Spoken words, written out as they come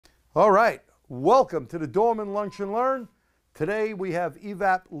All right, welcome to the Dorman Lunch and Learn. Today we have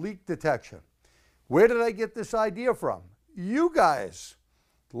EVAP leak detection. Where did I get this idea from? You guys.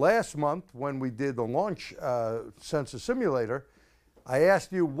 Last month when we did the launch sensor simulator, I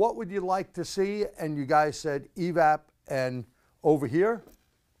asked you what would you like to see, and you guys said EVAP. And over here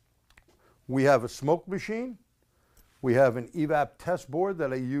we have a smoke machine. We have an EVAP test board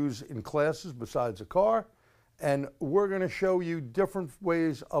that I use in classes besides a car. And we're going to show you different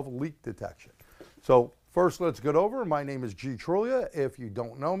ways of leak detection. So first, let's get over. My name is Truglia. If you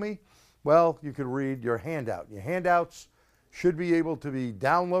don't know me, well, you could read your handout. Your handouts should be able to be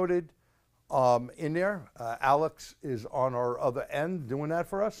downloaded in there. Alex is on our other end doing that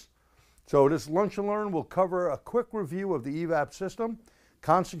for us. So this Lunch and Learn will cover a quick review of the EVAP system,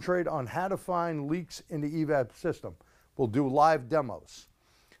 concentrate on how to find leaks in the EVAP system. We'll do live demos.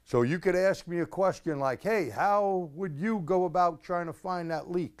 So you could ask me a question like, hey, how would you go about trying to find that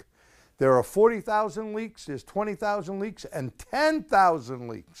leak? There are 40,000 leaks, there's 20,000 leaks, and 10,000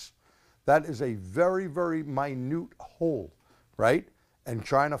 leaks. That is a very, very minute hole, right? And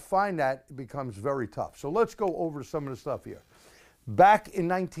trying to find that becomes very tough. So let's go over some of the stuff here. Back in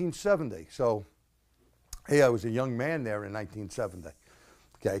 1970, so, hey, I was a young man there in 1970.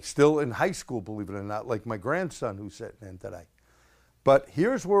 Okay, still in high school, believe it or not, like my grandson who's sitting in today. But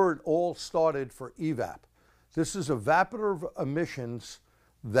here's where it all started for EVAP. This is evaporative emissions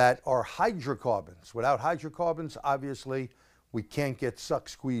that are hydrocarbons. Without hydrocarbons, obviously, we can't get suck,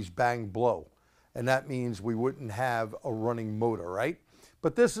 squeeze, bang, blow. And that means we wouldn't have a running motor, right?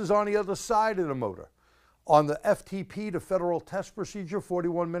 But this is on the other side of the motor. On the FTP, the Federal Test Procedure,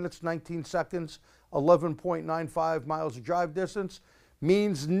 41 minutes, 19 seconds, 11.95 miles of drive distance,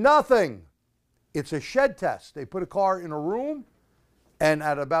 means nothing. It's a shed test. They put a car in a room, and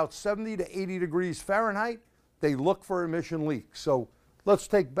at about 70 to 80 degrees Fahrenheit, they look for emission leaks. So let's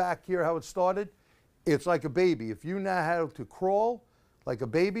take back here how it started. It's like a baby. If you know how to crawl like a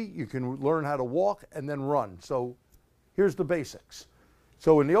baby, you can learn how to walk and then run. So here's the basics.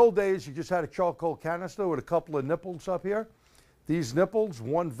 So in the old days, you just had a charcoal canister with a couple of nipples up here. These nipples,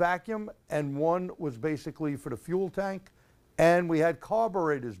 one vacuum and one was basically for the fuel tank. And we had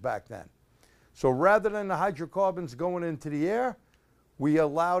carburetors back then. So rather than the hydrocarbons going into the air, we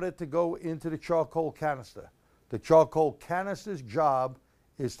allowed it to go into the charcoal canister. The charcoal canister's job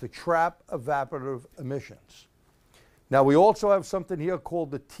is to trap evaporative emissions. Now we also have something here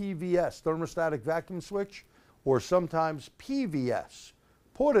called the TVS, thermostatic vacuum switch, or sometimes PVS,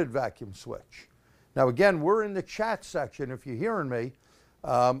 ported vacuum switch. Now again, we're in the chat section. If you're hearing me,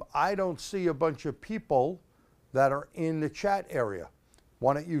 I don't see a bunch of people that are in the chat area.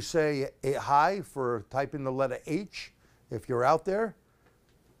 Why don't you say a hi for typing the letter H if you're out there?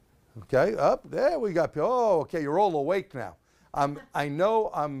 Okay, up there we got people. Oh, okay, you're all awake now. I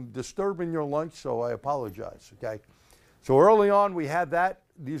know I'm disturbing your lunch, so I apologize, okay? So early on we had that.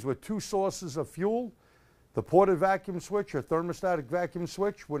 These were two sources of fuel. The ported vacuum switch or thermostatic vacuum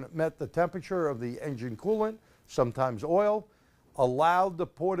switch, when it met the temperature of the engine coolant, sometimes oil, allowed the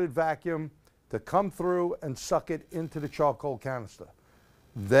ported vacuum to come through and suck it into the charcoal canister.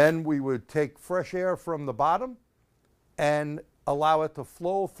 Then we would take fresh air from the bottom and allow it to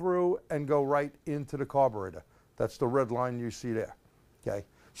flow through and go right into the carburetor. That's the red line you see there, okay?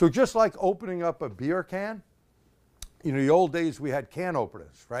 So just like opening up a beer can, in the old days we had can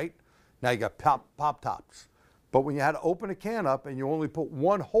openers, right? Now you got pop tops. But when you had to open a can up and you only put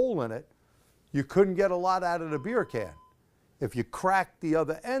one hole in it, you couldn't get a lot out of the beer can. If you cracked the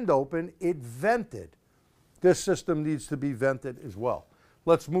other end open, it vented. This system needs to be vented as well.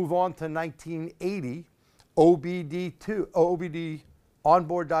 Let's move on to 1980. OBD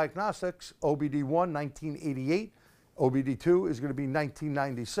onboard diagnostics, OBD1 1988, OBD2 is going to be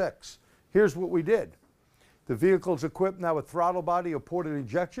 1996. Here's what we did. The vehicle is equipped now with throttle body or ported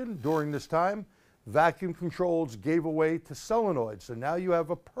injection. During this time, vacuum controls gave away to solenoids. So now you have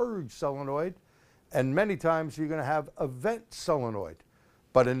a purge solenoid, and many times you're going to have a vent solenoid.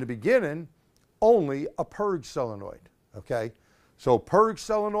 But in the beginning, only a purge solenoid, okay? So purge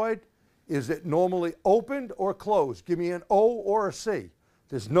solenoid, is it normally opened or closed? Give me an O or a C.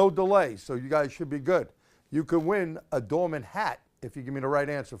 There's no delay, so you guys should be good. You could win a Dorman hat if you give me the right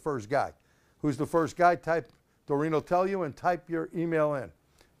answer, first guy. Who's the first guy? Type, Doreen will tell you, and type your email in.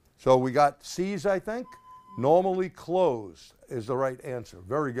 So we got C's, I think. Normally closed is the right answer.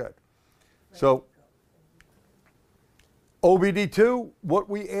 Very good. So OBD2, what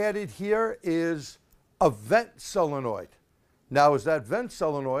we added here is a vent solenoid. Now, is that vent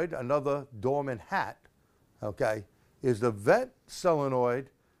solenoid, another Dorman hat, okay, is the vent solenoid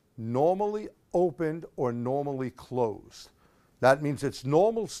normally opened or normally closed? That means it's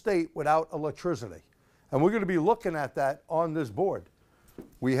normal state without electricity. And we're going to be looking at that on this board.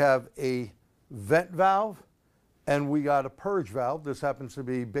 We have a vent valve and we got a purge valve. This happens to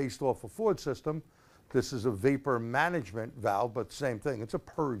be based off a Ford system. This is a vapor management valve, but same thing. It's a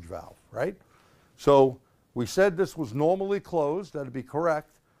purge valve, right? So we said this was normally closed. That'd be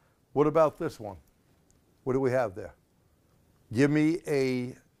correct. What about this one? What do we have there? Give me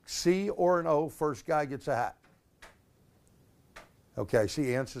a C or an O. First guy gets a hat. Okay, I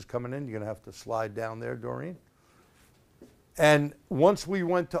see answers coming in. You're going to have to slide down there, Doreen. And once we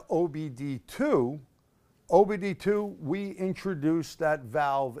went to OBD2, we introduced that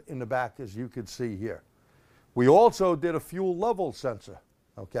valve in the back, as you could see here. We also did a fuel level sensor,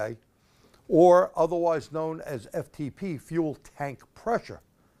 okay, or otherwise known as FTP, fuel tank pressure,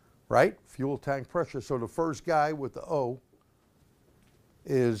 right? Fuel tank pressure. So the first guy with the O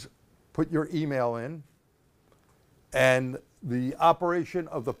is put your email in, and the operation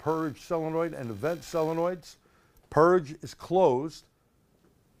of the purge solenoid and the vent solenoids. Purge is closed,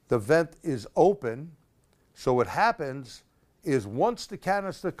 the vent is open. So what happens is once the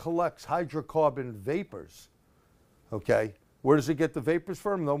canister collects hydrocarbon vapors, okay, where does it get the vapors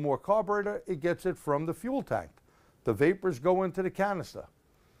from? No more carburetor, it gets it from the fuel tank. The vapors go into the canister.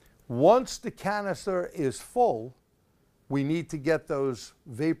 Once the canister is full, we need to get those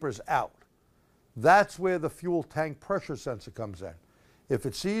vapors out. That's where the fuel tank pressure sensor comes in. If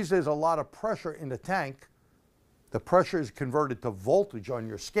it sees there's a lot of pressure in the tank, the pressure is converted to voltage on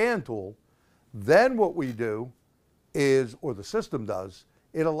your scan tool. Then what we do is, or the system does,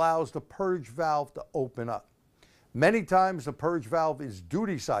 it allows the purge valve to open up. Many times the purge valve is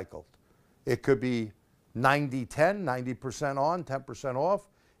duty cycled. It could be 90-10, 90% on, 10% off,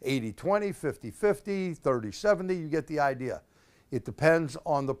 80-20, 50-50, 30-70, you get the idea. It depends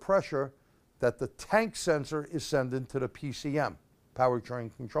on the pressure that the tank sensor is sending to the PCM, powertrain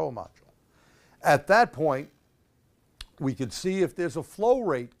control module. At that point, we could see if there's a flow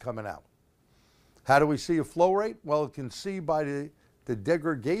rate coming out. How do we see a flow rate? Well, it can see by the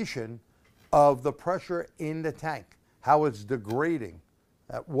degradation of the pressure in the tank, how it's degrading,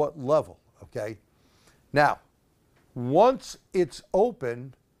 at what level, okay? Now, once it's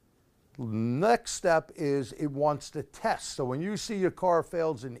open, next step is it wants to test. So when you see your car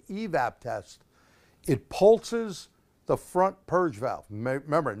fails an EVAP test, it pulses the front purge valve.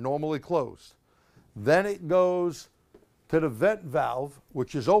 Remember, normally closed. Then it goes to the vent valve,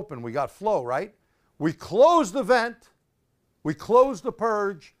 which is open. We got flow, right? We close the vent, we close the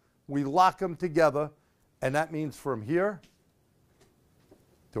purge, we lock them together, and that means from here,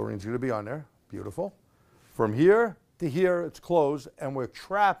 Doreen's going to be on there, beautiful. From here to here, it's closed, and we're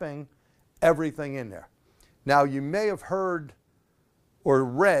trapping everything in there. Now, you may have heard or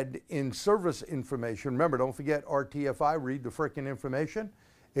read in service information, remember, don't forget RTFI, read the frickin' information.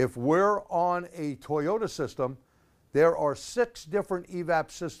 If we're on a Toyota system, there are 6 different EVAP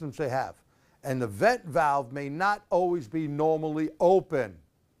systems they have. And the vent valve may not always be normally open,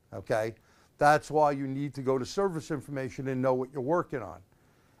 okay? That's why you need to go to service information and know what you're working on.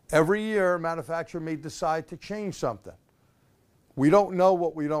 Every year, a manufacturer may decide to change something. We don't know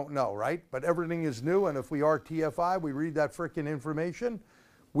what we don't know, right? But everything is new, and if we are TFI, we read that frickin' information,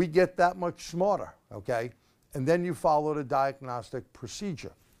 we get that much smarter, okay? And then you follow the diagnostic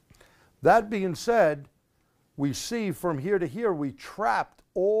procedure. That being said, we see from here to here, we trapped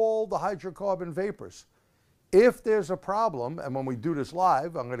all the hydrocarbon vapors. If there's a problem, and when we do this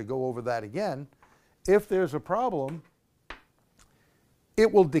live, I'm going to go over that again, if there's a problem,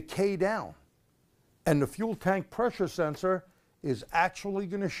 it will decay down. And the fuel tank pressure sensor is actually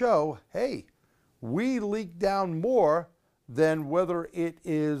going to show, hey, we leak down more than whether it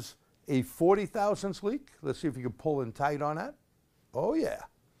is a 40 thousandths leak. Let's see if you can pull in tight on that. Oh yeah,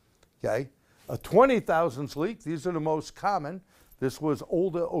 okay. A 20 thousandths leak, these are the most common. This was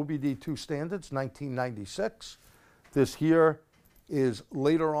older OBD2 standards, 1996. This here is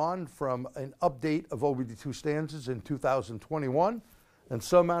later on from an update of OBD2 standards in 2021. And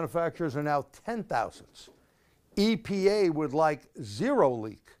some manufacturers are now 10 thousandths. EPA would like 0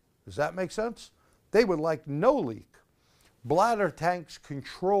 leak. Does that make sense? They would like no leak. Bladder tanks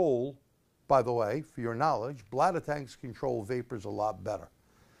control, by the way, for your knowledge, bladder tanks control vapors a lot better.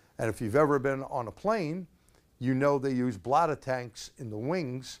 And if you've ever been on a plane, you know they use bladder tanks in the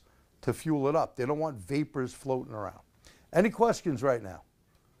wings to fuel it up. They don't want vapors floating around. Any questions right now?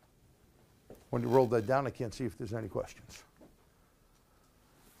 When you roll that down, I can't see if there's any questions.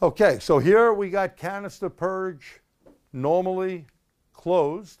 Okay, so here we got canister purge normally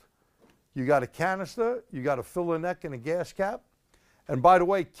closed. You got a canister, you got a filler neck and a gas cap. And by the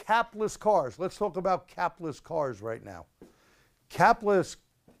way, capless cars. Let's talk about capless cars right now. Capless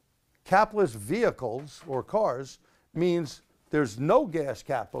vehicles or cars means there's no gas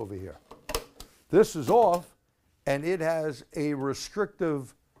cap over here. This is off, and it has a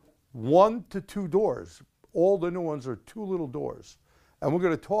restrictive 1 to 2 doors. All the new ones are 2 little doors. And we're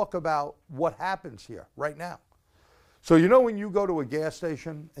going to talk about what happens here right now. So you know when you go to a gas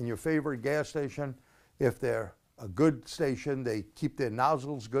station, and your favorite gas station, if they're a good station, they keep their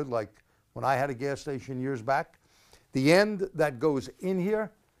nozzles good, like when I had a gas station years back. The end that goes in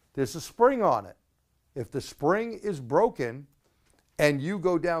here, there's a spring on it. If the spring is broken and you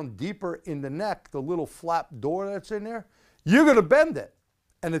go down deeper in the neck, the little flap door that's in there, you're going to bend it.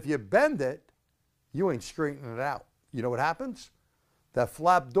 And if you bend it, you ain't straightening it out. You know what happens? That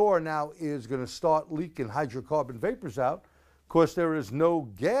flap door now is going to start leaking hydrocarbon vapors out because there is no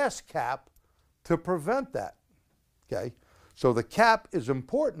gas cap to prevent that. Okay? So the cap is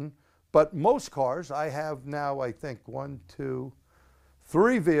important, but most cars, I have now, I think, 1, 2,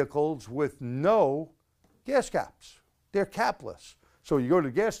 3 vehicles with no gas caps. They're capless. So you go to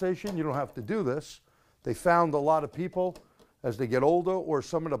the gas station, you don't have to do this. They found a lot of people, as they get older, or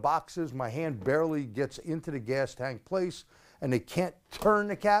some of the boxes, my hand barely gets into the gas tank place, and they can't turn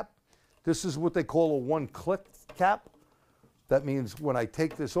the cap. This is what they call a one-click cap. That means when I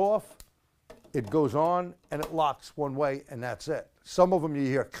take this off, it goes on and it locks one way, and that's it. Some of them you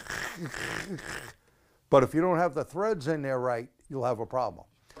hear, but if you don't have the threads in there right, you'll have a problem.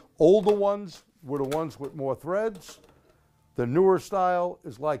 Older ones were the ones with more threads. The newer style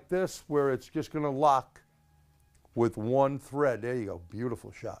is like this, where it's just going to lock with one thread. There you go.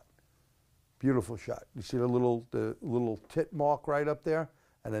 Beautiful shot. Beautiful shot. You see the little tit mark right up there,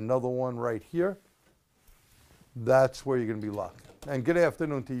 and another one right here. That's where you're going to be locked. And good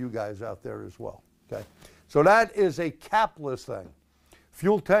afternoon to you guys out there as well. Okay. So that is a capless thing.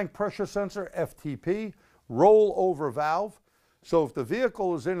 Fuel tank pressure sensor, FTP, rollover valve. So if the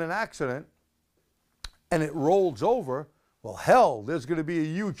vehicle is in an accident and it rolls over, well, hell, there's going to be a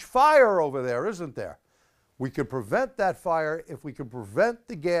huge fire over there, isn't there? We can prevent that fire if we can prevent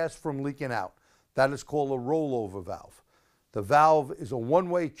the gas from leaking out. That is called a rollover valve. The valve is a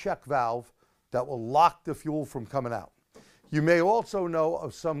one-way check valve that will lock the fuel from coming out. You may also know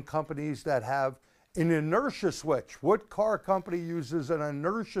of some companies that have an inertia switch. What car company uses an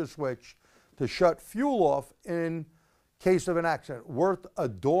inertia switch to shut fuel off in case of an accident? Worth a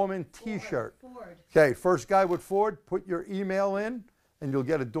Dorman t-shirt. Ford. Okay, first guy with Ford, put your email in and you'll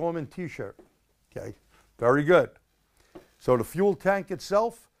get a Dorman t-shirt. Okay, very good. So the fuel tank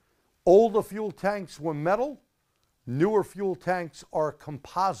itself, older fuel tanks were metal, newer fuel tanks are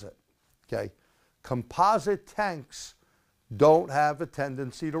composite. Okay, composite tanks don't have a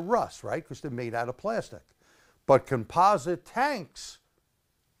tendency to rust, right? Because they're made out of plastic. But composite tanks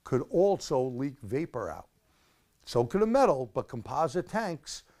could also leak vapor out. So could a metal, but composite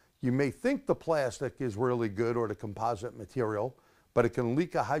tanks, you may think the plastic is really good or the composite material, but it can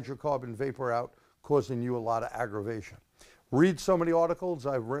leak a hydrocarbon vapor out, causing you a lot of aggravation. Read some of the articles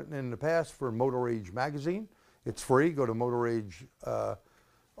I've written in the past for Motor Age magazine. It's free. Go to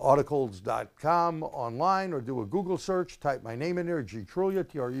motoragearticles.com online or do a Google search. Type my name in there, G. Truglia,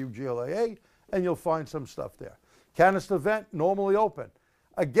 T-R-U-G-L-A-A, and you'll find some stuff there. Canister vent, normally open.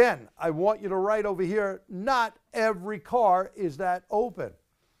 Again, I want you to write over here, not every car is that open.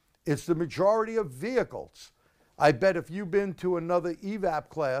 It's the majority of vehicles. I bet if you've been to another EVAP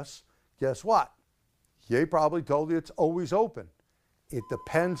class, guess what? They probably told you it's always open. It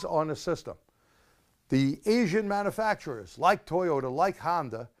depends on the system. The Asian manufacturers, like Toyota, like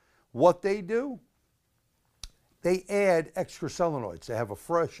Honda, what they do, they add extra solenoids. They have a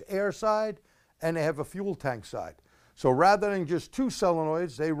fresh air side and they have a fuel tank side. So rather than just 2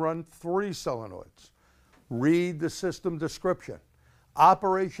 solenoids, they run 3 solenoids. Read the system description.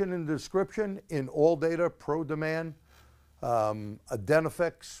 Operation and description in All Data, ProDemand,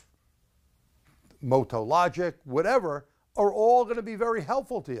 Identifix, Motologic, whatever, are all going to be very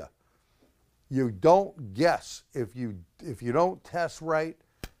helpful to you. You don't guess. If you don't test right,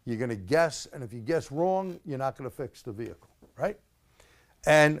 you're going to guess, and if you guess wrong, you're not going to fix the vehicle, right?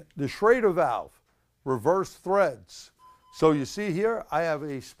 And the Schrader valve, reverse threads. So you see here, I have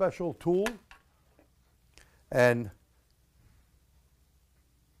a special tool, and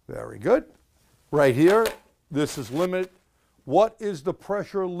very good. Right here, this is limit. What is the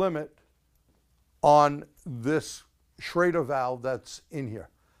pressure limit on this Schrader valve that's in here?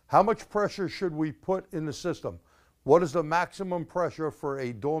 How much pressure should we put in the system? What is the maximum pressure for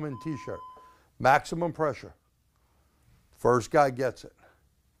a Dorman t-shirt? Maximum pressure. First guy gets it.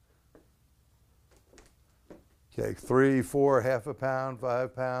 Okay, 3, 4, half a pound,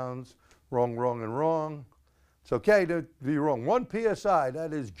 5 pounds. Wrong, wrong, and wrong. It's okay to be wrong. 1 psi,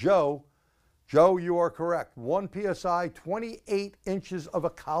 that is Joe. Joe, you are correct. 1 psi, 28 inches of a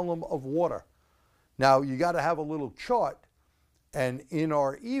column of water. Now, you got to have a little chart. And in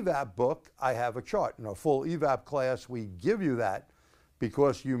our EVAP book, I have a chart. In our full EVAP class, we give you that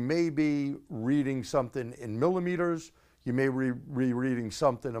because you may be reading something in millimeters. You may be reading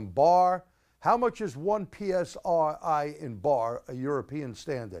something in bar. How much is 1 psi in bar, a European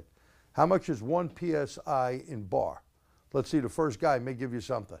standard? How much is 1 psi in bar? Let's see, the first guy may give you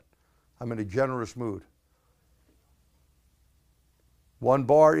something. I'm in a generous mood. 1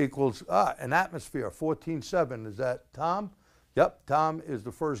 bar equals an atmosphere, 14.7. Is that Tom? Yep, Tom is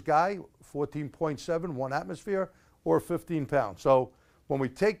the first guy, 14.7, 1 atmosphere, or 15 pounds. So when we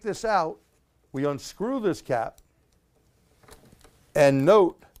take this out, we unscrew this cap, and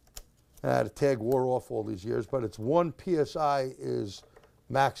note, the tag wore off all these years, but it's 1 psi is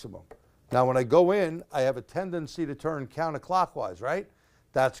maximum. Now when I go in, I have a tendency to turn counterclockwise, right?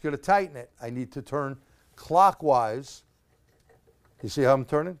 That's going to tighten it. I need to turn clockwise. You see how I'm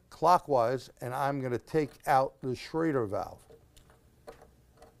turning? Clockwise, and I'm going to take out the Schrader valve.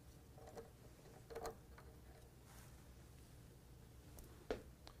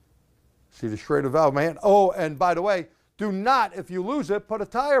 See the Schrader valve in my hand? Oh, and by the way, do not, if you lose it, put a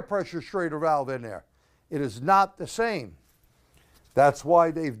tire pressure Schrader valve in there. It is not the same. That's why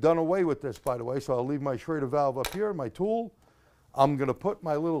they've done away with this, by the way. So I'll leave my Schrader valve up here, my tool. I'm going to put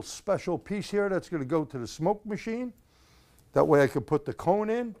my little special piece here that's going to go to the smoke machine. That way I can put the cone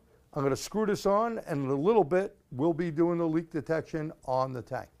in. I'm going to screw this on, and in a little bit, we'll be doing the leak detection on the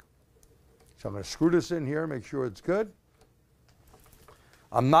tank. So I'm going to screw this in here, make sure it's good.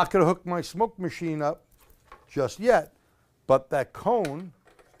 I'm not going to hook my smoke machine up just yet, but that cone,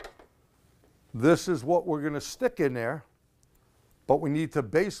 this is what we're going to stick in there, but we need to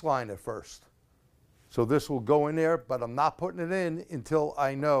baseline it first. So this will go in there, but I'm not putting it in until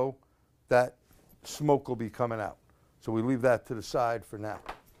I know that smoke will be coming out. So we leave that to the side for now.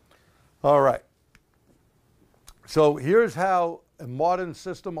 All right. So here's how a modern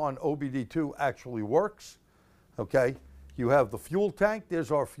system on OBD2 actually works. Okay. You have the fuel tank.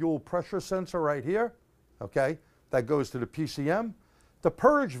 There's our fuel pressure sensor right here. Okay. That goes to the PCM. The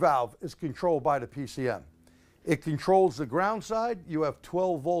purge valve is controlled by the PCM. It controls the ground side. You have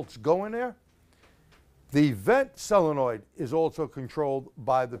 12 volts going there. The vent solenoid is also controlled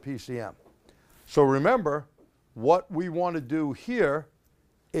by the PCM. So remember, what we want to do here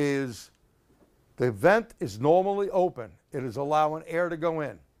is the vent is normally open. It is allowing air to go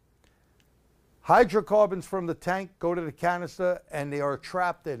in. Hydrocarbons from the tank go to the canister and they are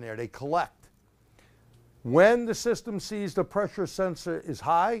trapped in there. They collect. When the system sees the pressure sensor is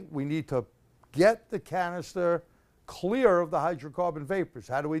high, we need to get the canister clear of the hydrocarbon vapors.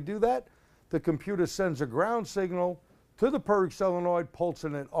 How do we do that? The computer sends a ground signal to the purge solenoid,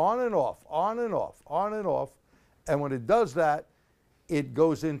 pulsing it on and off, on and off, on and off. And when it does that, it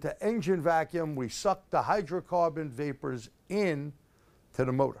goes into engine vacuum. We suck the hydrocarbon vapors in to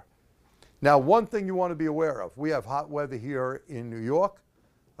the motor. Now, one thing you want to be aware of, we have hot weather here in New York.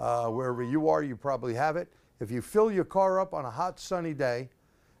 Wherever you are, you probably have it. If you fill your car up on a hot, sunny day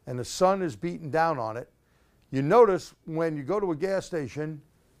and the sun is beating down on it, you notice when you go to a gas station,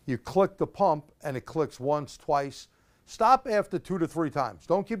 you click the pump and it clicks once, twice. Stop after 2 to 3 times.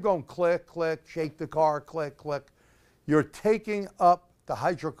 Don't keep going click, click, shake the car, click, click. You're taking up the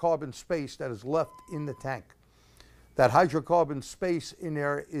hydrocarbon space that is left in the tank. That hydrocarbon space in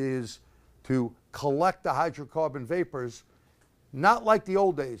there is to collect the hydrocarbon vapors, not like the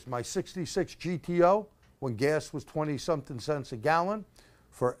old days. My 66 GTO, when gas was 20-something cents a gallon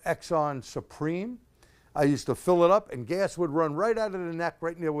for Exxon Supreme, I used to fill it up and gas would run right out of the neck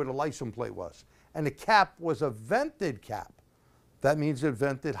right near where the license plate was. And the cap was a vented cap. That means it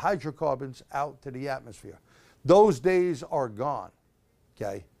vented hydrocarbons out to the atmosphere. Those days are gone,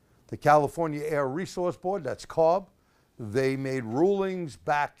 okay? The California Air Resource Board, that's CARB, they made rulings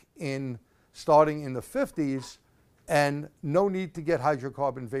back in, starting in the 50s, and no need to get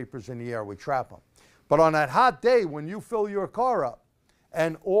hydrocarbon vapors in the air, we trap them. But on that hot day, when you fill your car up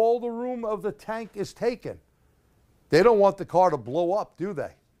and all the room of the tank is taken, they don't want the car to blow up, do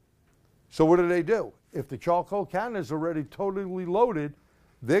they? So what do? If the charcoal can is already totally loaded,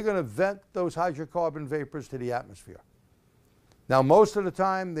 they're going to vent those hydrocarbon vapors to the atmosphere. Now, most of the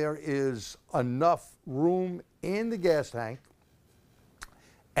time, there is enough room in the gas tank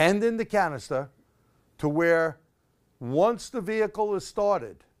and in the canister to where once the vehicle is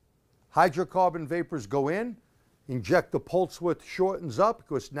started, hydrocarbon vapors go in, inject the pulse width shortens up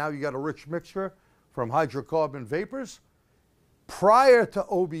because now you got a rich mixture from hydrocarbon vapors. Prior to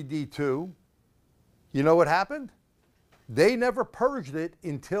OBD2, You know what happened? They never purged it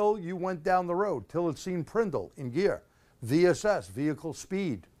until you went down the road, till it's seen Prindle in gear, VSS, vehicle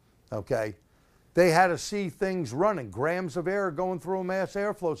speed, okay? They had to see things running, grams of air going through a mass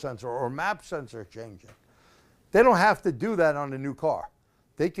airflow sensor or map sensor changing. They don't have to do that on a new car.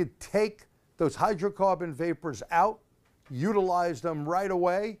 They could take those hydrocarbon vapors out, utilize them right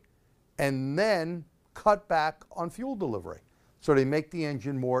away, and then cut back on fuel delivery. So they make the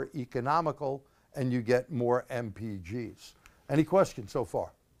engine more economical and you get more MPGs. Any questions so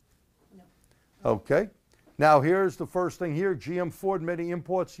far? No. Okay. Now here's the first thing here. GM, Ford, many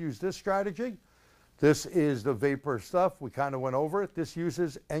imports use this strategy. This is the vapor stuff. We kind of went over it. This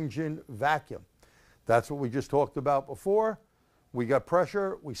uses engine vacuum. That's what we just talked about before. We got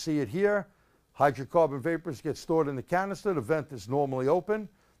pressure. We see it here. Hydrocarbon vapors get stored in the canister. The vent is normally open.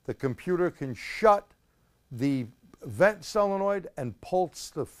 The computer can shut the vent solenoid and pulse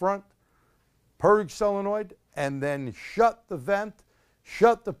the front purge solenoid, and then shut the vent,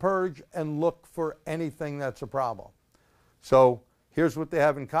 shut the purge, and look for anything that's a problem. So here's what they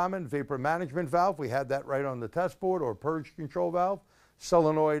have in common. Vapor management valve, we had that right on the test board, or purge control valve,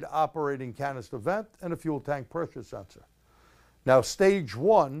 solenoid operating canister vent, and a fuel tank pressure sensor. Now stage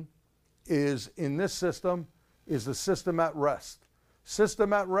one is, in this system, is the system at rest.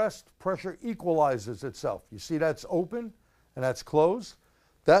 System at rest, pressure equalizes itself. You see that's open and that's closed.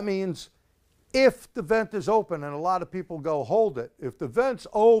 That means if the vent is open, and a lot of people go, hold it, if the vent's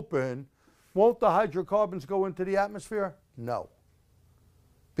open, won't the hydrocarbons go into the atmosphere? No.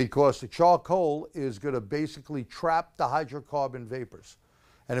 Because the charcoal is going to basically trap the hydrocarbon vapors.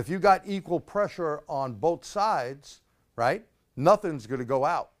 And if you got equal pressure on both sides, right, nothing's going to go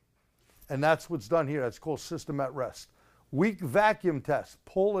out. And that's what's done here. That's called system at rest. Weak vacuum test,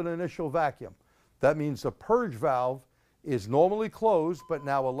 pull an initial vacuum. That means the purge valve is normally closed, but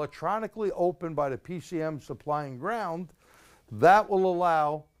now electronically open by the PCM supplying ground. That will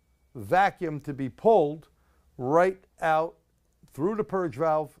allow vacuum to be pulled right out through the purge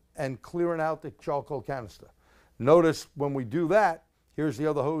valve and clearing out the charcoal canister. Notice when we do that, here's the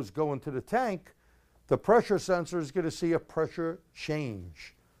other hose going to the tank. The pressure sensor is going to see a pressure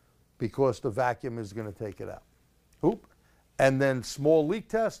change because the vacuum is going to take it out. Oop. And then small leak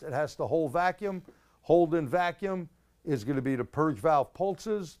test, it has to hold vacuum. Hold in vacuum is going to be the purge valve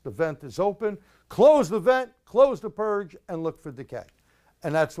pulses. The vent is open. Close the vent, close the purge, and look for decay.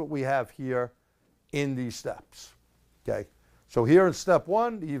 And that's what we have here in these steps. Okay. So here in step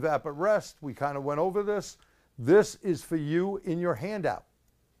one, the EVAP at rest, we kind of went over this. This is for you in your handout.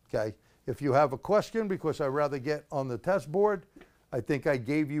 Okay. If you have a question, because I'd rather get on the test board, I think I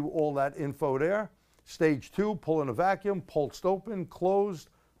gave you all that info there. Stage two, pull in a vacuum, pulsed open, closed,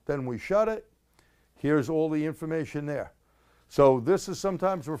 then we shut it. Here's all the information there. So this is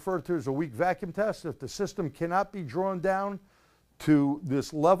sometimes referred to as a weak vacuum test. If the system cannot be drawn down to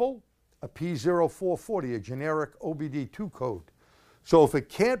this level, a P0440, a generic OBD2 code. So if it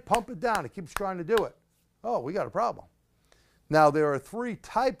can't pump it down, it keeps trying to do it. Oh, we got a problem. Now there are three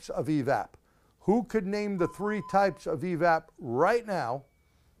types of EVAP. Who could name the three types of EVAP right now?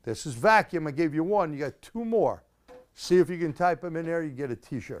 This is vacuum. I gave you one. You got two more. See if you can type them in there. You get a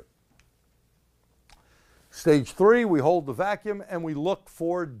t-shirt. Stage three, we hold the vacuum and we look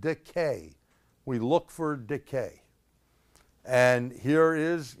for decay. We look for decay. And here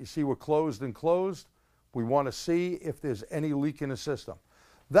is, you see we're closed and closed. We want to see if there's any leak in the system.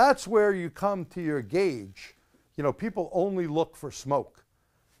 That's where you come to your gauge. You know, people only look for smoke.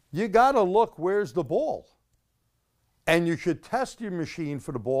 You got to look, where's the ball? And you should test your machine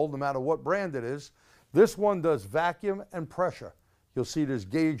for the ball, no matter what brand it is. This one does vacuum and pressure. You'll see there's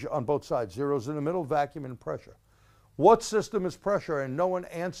gauge on both sides. Zeros in the middle, vacuum and pressure. What system is pressure? And no one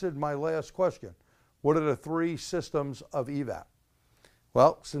answered my last question. What are the three systems of EVAP?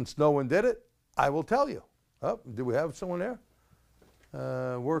 Well, since no one did it, I will tell you. Oh, do we have someone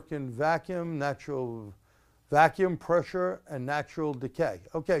there? Working vacuum, natural vacuum, pressure, and natural decay.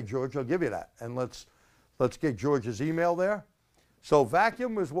 Okay, George, I'll give you that. And let's get George's email there. So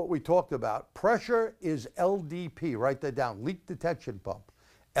vacuum is what we talked about. Pressure is LDP. Write that down. Leak detection pump.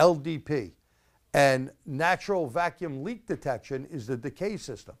 LDP. And natural vacuum leak detection is the decay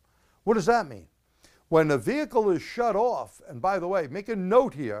system. What does that mean? When the vehicle is shut off, and by the way, make a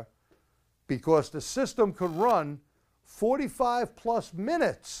note here, because the system could run 45 plus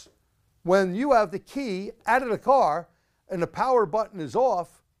minutes when you have the key out of the car and the power button is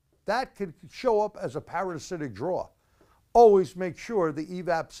off. That could show up as a parasitic draw. Always make sure the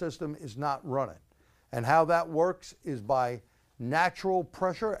EVAP system is not running. And how that works is by natural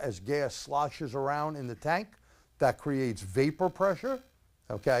pressure as gas sloshes around in the tank. That creates vapor pressure,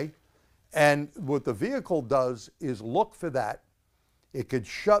 okay? And what the vehicle does is look for that. It could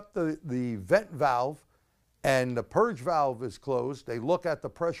shut the vent valve and the purge valve is closed. They look at the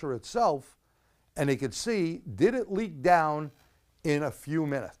pressure itself and they could see, did it leak down in a few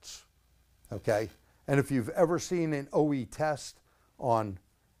minutes? Okay. And if you've ever seen an OE test on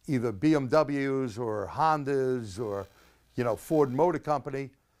either BMWs or Hondas or, Ford Motor Company,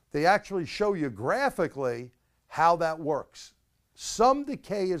 they actually show you graphically how that works. Some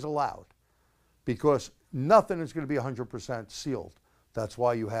decay is allowed because nothing is going to be 100% sealed. That's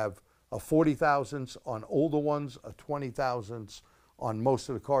why you have a 40 thousandths on older ones, a 20 thousandths on most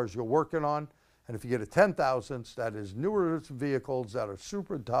of the cars you're working on. And if you get a 10 thousandths, that is newer vehicles that are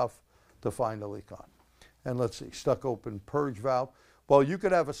super tough to find a leak on. And let's see, stuck open purge valve. Well, you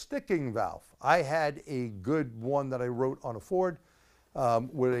could have a sticking valve. I had a good one that I wrote on a Ford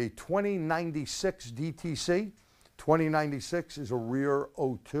with a 2096 DTC. 2096 is a rear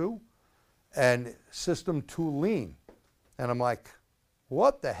O2 and system 2 lean. And I'm like,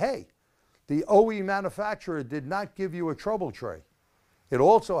 what the hey? The OE manufacturer did not give you a trouble tray. It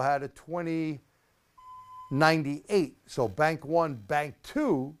also had a 2098, so bank 1, bank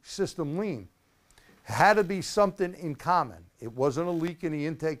 2 system lean. Had to be something in common. It wasn't a leak in the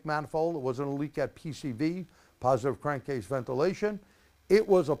intake manifold. It wasn't a leak at PCV, positive crankcase ventilation. It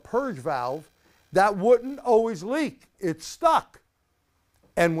was a purge valve that wouldn't always leak. It stuck.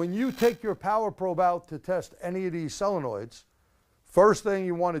 And when you take your power probe out to test any of these solenoids, first thing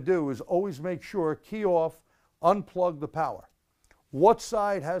you want to do is always make sure, key off, unplug the power. What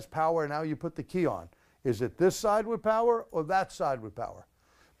side has power? Now you put the key on. Is it this side with power or that side with power?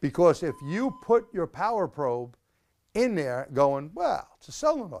 Because if you put your power probe in there going, well, it's a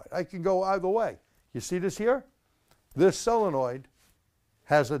solenoid. I can go either way. You see this here? This solenoid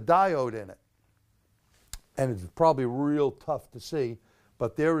has a diode in it. And it's probably real tough to see,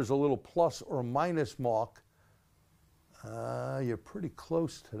 but there is a little plus or minus mark. You're pretty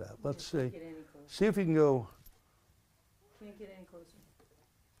close to that. Let's see. See if you can go. Can't get any closer.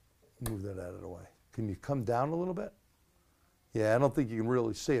 Move that out of the way. Can you come down a little bit? Yeah, I don't think you can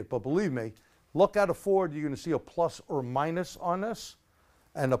really see it, but believe me, look at a Ford, you're going to see a plus or minus on this.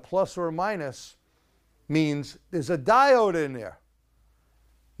 And a plus or minus means there's a diode in there.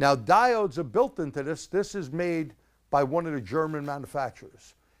 Now, diodes are built into this. This is made by one of the German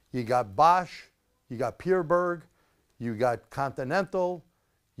manufacturers. You got Bosch, you got Pierberg, you got Continental,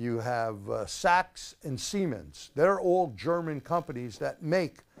 you have Sachs and Siemens. They're all German companies that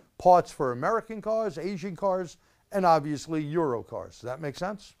make parts for American cars, Asian cars, and obviously Euro cars. Does that make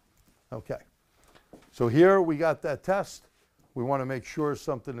sense? Okay. So here we got that test. We want to make sure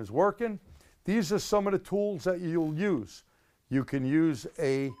something is working. These are some of the tools that you'll use. You can use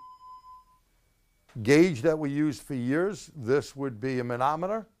a gauge that we used for years. This would be a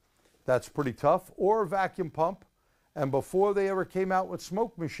manometer. That's pretty tough. Or a vacuum pump. And before they ever came out with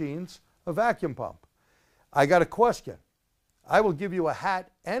smoke machines, a vacuum pump. I got a question. I will give you a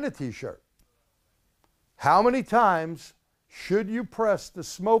hat and a t-shirt. How many times should you press the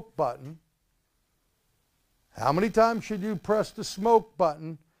smoke button? How many times should you press the smoke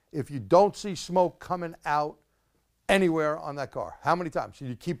button if you don't see smoke coming out anywhere on that car? How many times? Should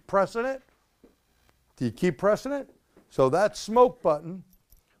you keep pressing it? Do you keep pressing it? So that smoke button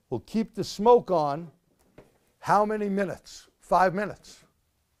will keep the smoke on how many minutes? 5 minutes.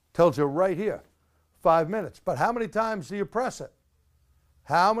 Tells you right here, 5 minutes. But how many times do you press it?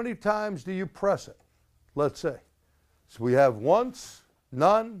 How many times do you press it? Let's see. So we have once,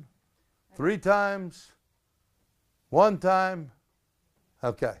 none, 3 times, 1 time.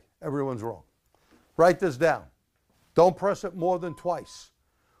 Okay, everyone's wrong. Write this down. Don't press it more than twice.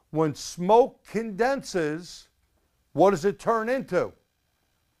 When smoke condenses, what does it turn into?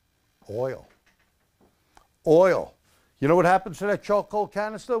 Oil. Oil. You know what happens to that charcoal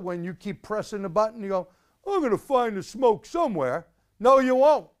canister? When you keep pressing the button, you go, I'm going to find the smoke somewhere. No, you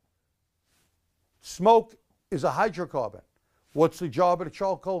won't. Smoke is a hydrocarbon. What's the job of the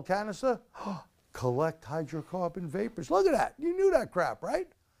charcoal canister? Collect hydrocarbon vapors. Look at that. You knew that crap, right?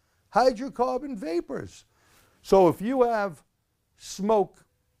 Hydrocarbon vapors. So if you have smoke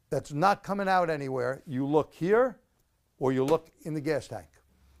that's not coming out anywhere, you look here or you look in the gas tank.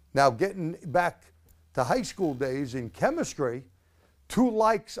 Now, getting back to high school days in chemistry, 2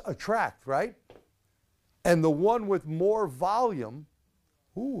 likes attract, right? And the one with more volume,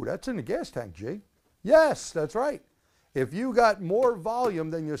 ooh, that's in the gas tank, G. Yes, that's right. If you got more volume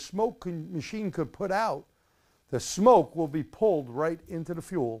than your smoke machine could put out, the smoke will be pulled right into the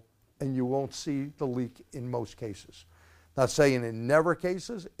fuel and you won't see the leak in most cases. Not saying in never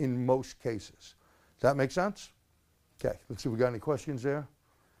cases, in most cases. Does that make sense? Okay, let's see if we got any questions there.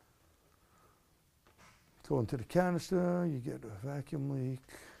 Go into the canister, you get a vacuum leak.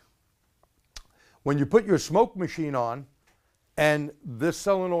 When you put your smoke machine on and this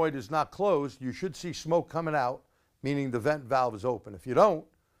solenoid is not closed, you should see smoke coming out, meaning the vent valve is open. If you don't,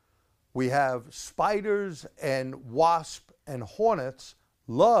 we have spiders and wasps and hornets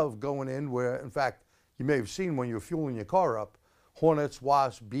love going in where, in fact, you may have seen when you're fueling your car up, hornets,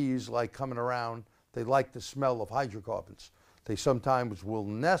 wasps, bees like coming around. They like the smell of hydrocarbons. They sometimes will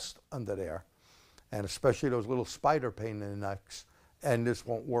nest under there, and especially those little spider pain in the necks, and this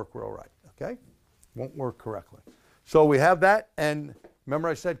won't work real right, okay? Won't work correctly. So we have that, and remember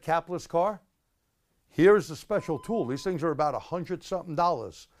I said capless car? Here's the special tool. These things are about $100-something.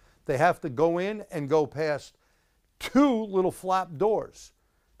 They have to go in and go past 2 little flap doors.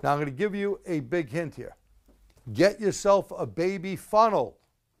 Now I'm going to give you a big hint here. Get yourself a baby funnel.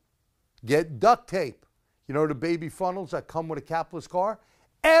 Get duct tape. You know the baby funnels that come with a capless car?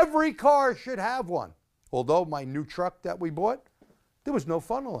 Every car should have one. Although my new truck that we bought, there was no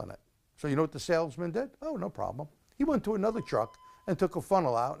funnel in it. So you know what the salesman did? Oh, no problem. He went to another truck and took a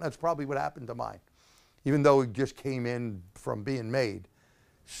funnel out, and that's probably what happened to mine. Even though it just came in from being made,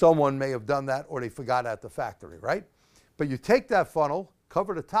 someone may have done that or they forgot at the factory, right? But you take that funnel,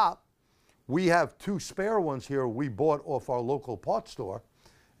 cover the top. We have 2 spare ones here we bought off our local parts store.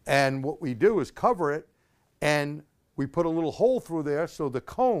 And what we do is cover it, and we put a little hole through there so the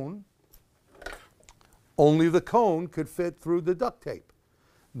cone, only the cone could fit through the duct tape.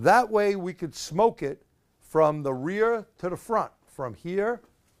 That way we could smoke it from the rear to the front, from here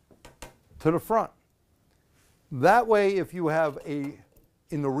to the front. That way, if you have in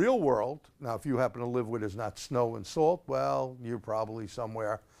the real world, now if you happen to live where there's not snow and salt, well, you're probably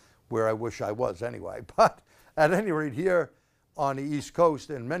somewhere where I wish I was anyway. But at any rate, here on the East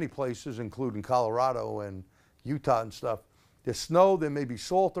Coast and many places, including Colorado and Utah and stuff, there's snow, there may be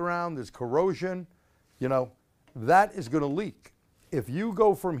salt around, there's corrosion, you know, that is going to leak. If you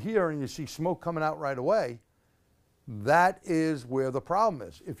go from here and you see smoke coming out right away, that is where the problem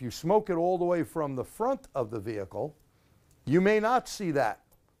is. If you smoke it all the way from the front of the vehicle, you may not see that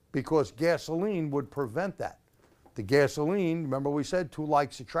because gasoline would prevent that. The gasoline, remember we said 2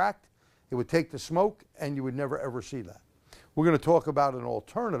 likes attract, it would take the smoke and you would never ever see that. We're going to talk about an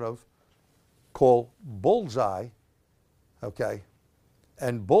alternative called bullseye, okay?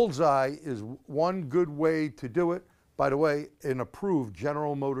 And bullseye is one good way to do it. By the way, an approved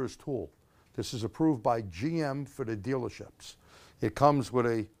General Motors tool. This is approved by GM for the dealerships. It comes with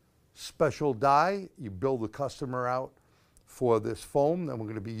a special die. You build the customer out for this foam, and we're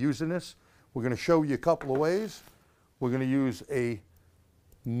going to be using this. We're going to show you a couple of ways. We're going to use a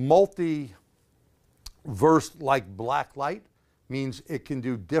multi-verse like black light. Means it can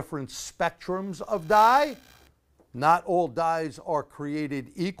do different spectrums of dye. Not all dyes are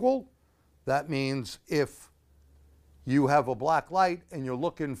created equal. That means if you have a black light and you're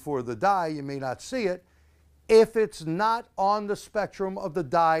looking for the dye, you may not see it if it's not on the spectrum of the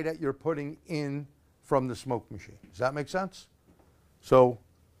dye that you're putting in from the smoke machine. Does that make sense? So,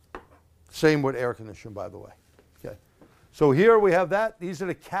 same with air conditioning, by the way. Okay. So here we have that. These are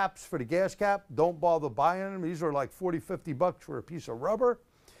the caps for the gas cap. Don't bother buying them. These are like 40, 50 bucks for a piece of rubber.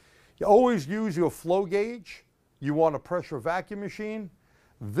 You always use your flow gauge. You want a pressure vacuum machine.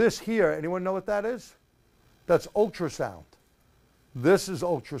 This here, anyone know what that is? That's ultrasound. This is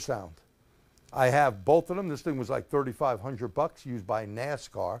ultrasound. I have both of them. This thing was like 3,500 bucks, used by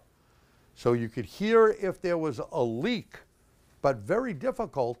NASCAR. So you could hear if there was a leak, but very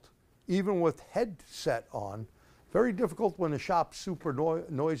difficult, even with headset on. Very difficult when the shop's super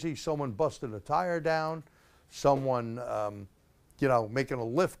noisy, someone busting a tire down, someone, you know, making a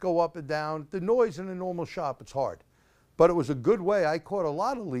lift go up and down. The noise in a normal shop, it's hard. But it was a good way. I caught a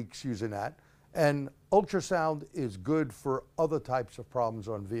lot of leaks using that. And ultrasound is good for other types of problems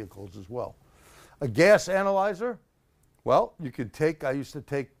on vehicles as well. A gas analyzer, well, you could take, I used to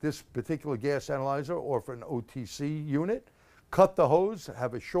take this particular gas analyzer or for an OTC unit, cut the hose,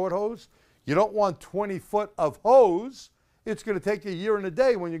 have a short hose. You don't want 20 foot of hose. It's going to take you a year and a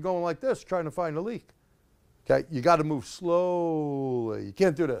day when you're going like this trying to find a leak. Okay, you got to move slowly. You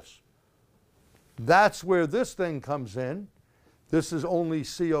can't do this. That's where this thing comes in. This is only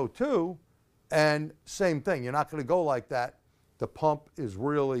CO2. And same thing, you're not going to go like that. The pump is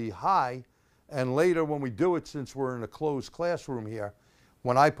really high. And later when we do it, since we're in a closed classroom here,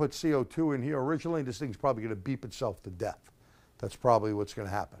 when I put CO2 in here originally, this thing's probably going to beep itself to death. That's probably what's going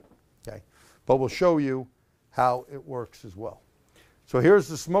to happen. Okay, but we'll show you how it works as well. So here's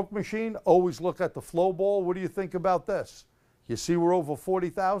the smoke machine. Always look at the flow ball. What do you think about this? You see we're over 40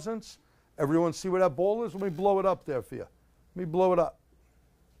 thousandths? Everyone see where that ball is? Let me blow it up there for you. Let me blow it up.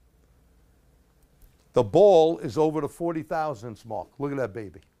 The ball is over the 40 thousandths mark. Look at that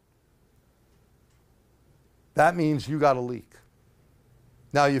baby. That means you got a leak.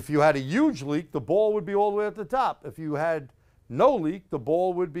 Now, if you had a huge leak, the ball would be all the way at the top. If you had no leak, the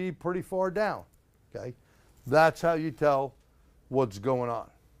ball would be pretty far down. Okay? That's how you tell what's going on.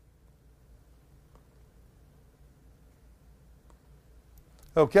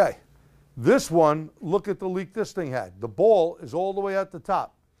 Okay. This one, look at the leak this thing had. The ball is all the way at the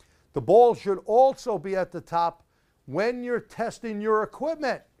top. The ball should also be at the top when you're testing your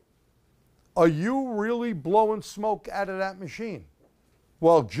equipment. Are you really blowing smoke out of that machine?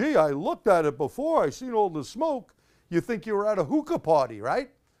 Well, gee, I looked at it before. I seen all the smoke. You think you were at a hookah party,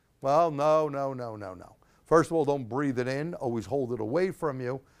 right? Well, no. First of all, don't breathe it in. Always hold it away from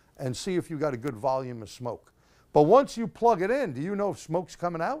you and see if you got a good volume of smoke. But once you plug it in, do you know if smoke's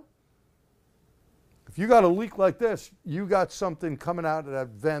coming out? If you got a leak like this, you got something coming out of that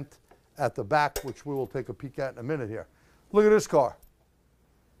vent at the back, which we will take a peek at in a minute here. Look at this car.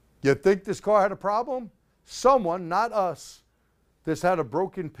 You think this car had a problem? Someone, not us, this had a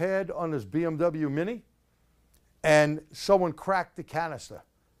broken pad on this BMW Mini, and someone cracked the canister.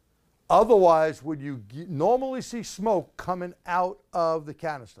 Otherwise, would you normally see smoke coming out of the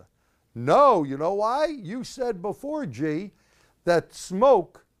canister? No, you know why? You said before, G, that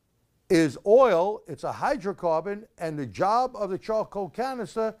smoke is oil, it's a hydrocarbon, and the job of the charcoal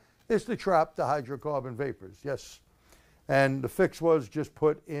canister is to trap the hydrocarbon vapors. Yes. And the fix was just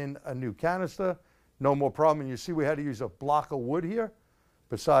put in a new canister. No more problem. And you see we had to use a block of wood here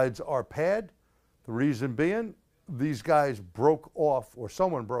besides our pad. The reason being, these guys broke off, or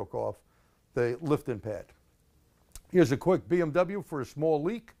someone broke off, the lifting pad. Here's a quick BMW for a small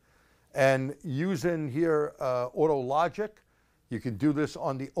leak. And using here AutoLogic, you can do this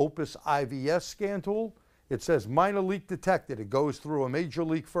on the Opus IVS scan tool. It says minor leak detected. It goes through a major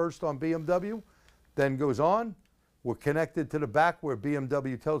leak first on BMW, then goes on. We're connected to the back where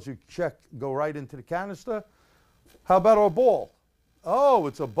BMW tells you check, go right into the canister. How about our ball? Oh,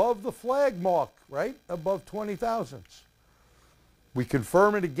 it's above the flag mark, right? Above 20 thousandths. We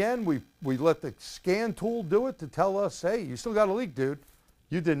confirm it again. We let the scan tool do it to tell us, hey, you still got a leak, dude.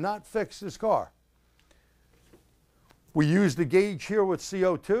 You did not fix this car. We use the gauge here with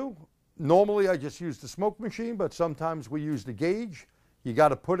CO2. Normally, I just use the smoke machine, but sometimes we use the gauge. You got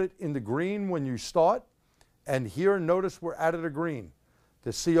to put it in the green when you start. And here, notice we're out of the green.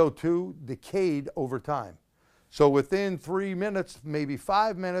 The CO2 decayed over time. So within 3 minutes, maybe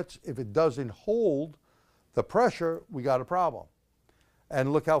 5 minutes, if it doesn't hold the pressure, we got a problem.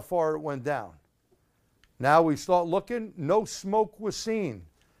 And look how far it went down. Now we start looking, no smoke was seen.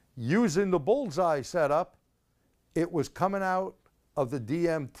 Using the bullseye setup, it was coming out of the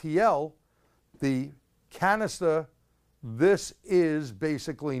DMTL, the canister. This is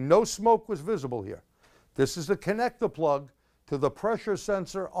basically, no smoke was visible here. This is the connector plug to the pressure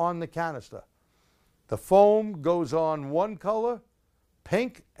sensor on the canister. The foam goes on one color,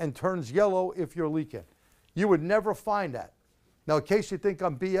 pink, and turns yellow if you're leaking. You would never find that. Now, in case you think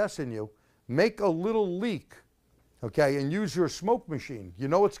I'm BSing you, make a little leak, okay, and use your smoke machine. You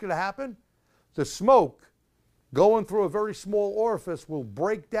know what's going to happen? The smoke going through a very small orifice will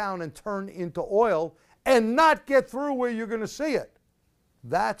break down and turn into oil and not get through where you're going to see it.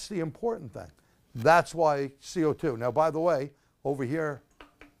 That's the important thing. That's why CO2. Now, by the way, over here,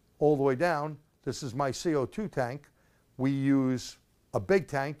 all the way down, this is my CO2 tank. We use a big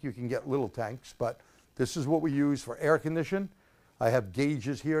tank. You can get little tanks, but this is what we use for air conditioning. I have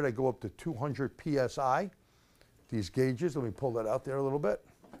gauges here that go up to 200 PSI. These gauges, let me pull that out there a little bit.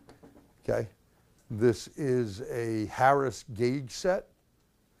 Okay. This is a Harris gauge set.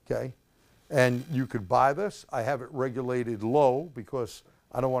 Okay. And you could buy this. I have it regulated low because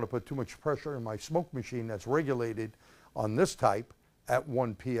I don't want to put too much pressure in my smoke machine that's regulated on this type at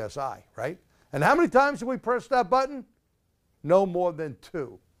 1 PSI, right? And how many times do we press that button? No more than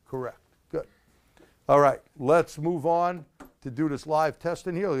 2. Correct. Good. All right, let's move on to do this live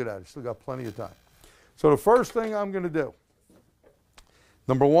testing here. Look at that. I still got plenty of time. So the first thing I'm going to do,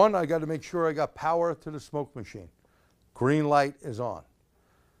 number one, I got to make sure I got power to the smoke machine. Green light is on.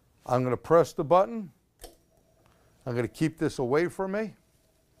 I'm going to press the button. I'm going to keep this away from me.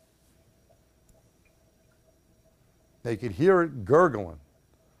 Now you can hear it gurgling.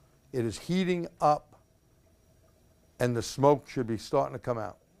 It is heating up, and the smoke should be starting to come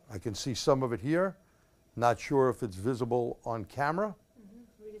out. I can see some of it here. Not sure if it's visible on camera. We can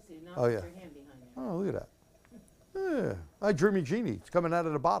see it. Not Oh, yeah. with your hand behind it. Oh, look at that. Yeah, I Dreamy Genie. It's coming out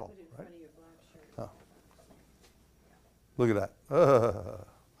of the bottle. Put it in Right? front of your black shirt. Look at that.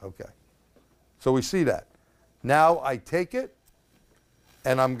 Okay. So we see that. Now I take it,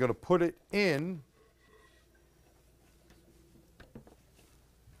 and I'm going to put it in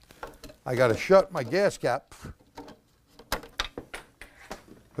I got to shut my gas cap.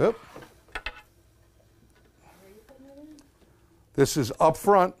 Yep. This is up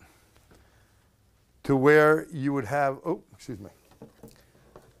front to where you would have, oh, excuse me.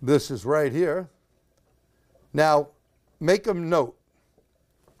 This is right here. Now, make a note.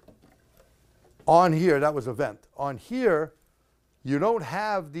 On here, that was a vent. On here, you don't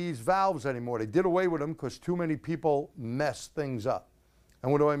have these valves anymore. They did away with them because too many people mess things up.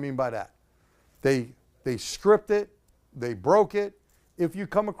 And what do I mean by that? They stripped it, they broke it. If you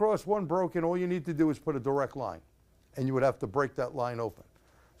come across one broken, all you need to do is put a direct line, and you would have to break that line open.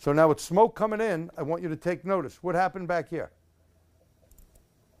 So now with smoke coming in, I want you to take notice. What happened back here?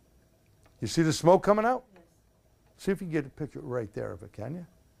 You see the smoke coming out? Yes. See if you can get a picture right there of it, can you?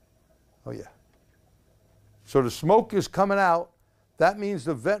 Oh, yeah. So the smoke is coming out. That means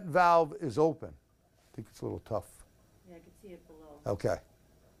the vent valve is open. I think it's a little tough. Yeah, I can see it below. Okay.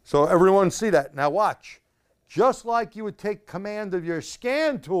 So everyone see that. Now watch. Just like you would take command of your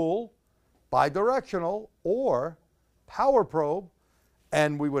scan tool, bidirectional or power probe,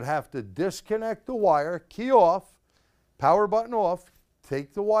 and we would have to disconnect the wire, key off, power button off,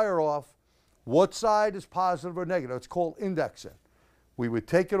 take the wire off. What side is positive or negative? It's called indexing. We would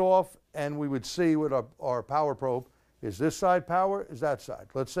take it off and we would see with our power probe, is this side power, is that side?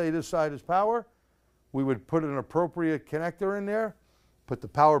 Let's say this side is power. We would put an appropriate connector in there, put the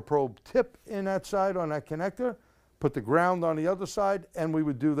power probe tip in that side on that connector, put the ground on the other side, and we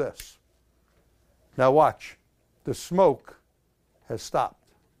would do this. Now watch. The smoke has stopped.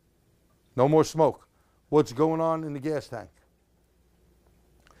 No more smoke. What's going on in the gas tank?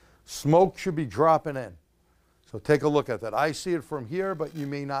 Smoke should be dropping in. So take a look at that. I see it from here, but you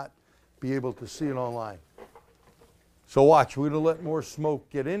may not be able to see it online. So watch. We're going to let more smoke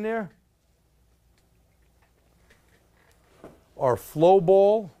get in there. Our flow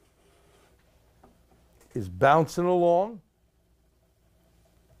ball is bouncing along.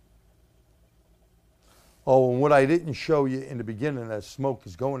 Oh, and what I didn't show you in the beginning, that smoke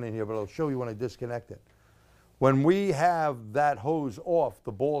is going in here, but I'll show you when I disconnect it. When we have that hose off,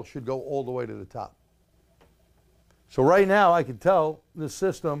 the ball should go all the way to the top. So right now, I can tell this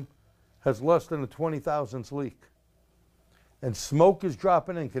system has less than a 20 thousandths leak. And smoke is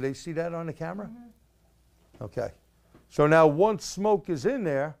dropping in. Can they see that on the camera? Mm-hmm. Okay. So now once smoke is in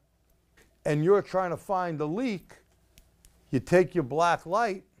there and you're trying to find the leak, you take your black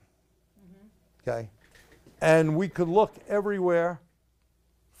light, okay, and we could look everywhere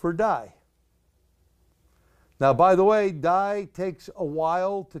for dye. Now, by the way, dye takes a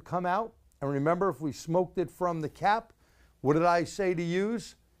while to come out. And remember, if we smoked it from the cap, what did I say to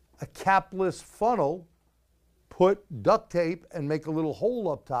use? A capless funnel, put duct tape and make a little hole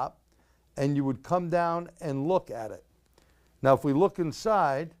up top, and you would come down and look at it. Now, if we look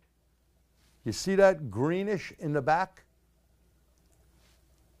inside, you see that greenish in the back?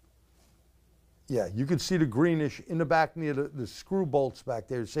 Yeah, you can see the greenish in the back near the screw bolts back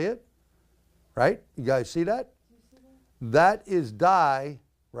there. See it? Right? You guys see that? Do you see that? That is dye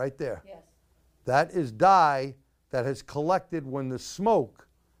right there. Yes. That is dye that has collected when the smoke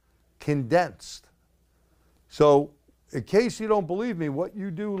condensed. So, in case you don't believe me, what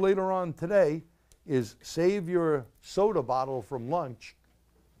you do later on today is save your soda bottle from lunch,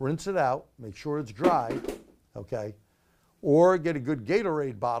 rinse it out, make sure it's dry, okay? Or get a good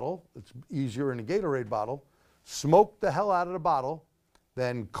Gatorade bottle, it's easier in a Gatorade bottle, smoke the hell out of the bottle,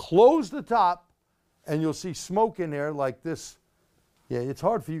 then close the top, and you'll see smoke in there like this. Yeah, it's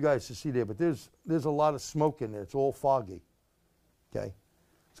hard for you guys to see there, but there's a lot of smoke in there. It's all foggy, okay?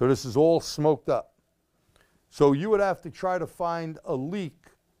 So this is all smoked up. So you would have to try to find a leak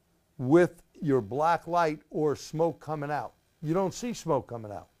with your black light or smoke coming out. You don't see smoke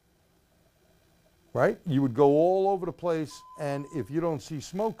coming out, right? You would go all over the place, and if you don't see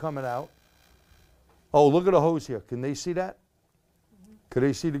smoke coming out, oh, look at the hose here. Can they see that? Mm-hmm. Could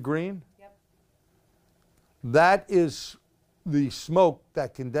they see the green? Yep. That is the smoke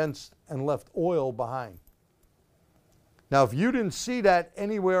that condensed and left oil behind. Now, if you didn't see that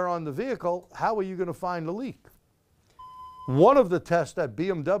anywhere on the vehicle, how are you going to find the leak? One of the tests that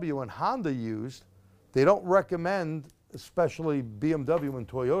BMW and Honda used, they don't recommend, especially BMW and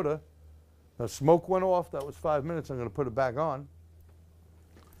Toyota. Now, smoke went off. That was 5 minutes. I'm going to put it back on.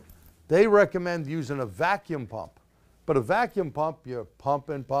 They recommend using a vacuum pump. But a vacuum pump, you're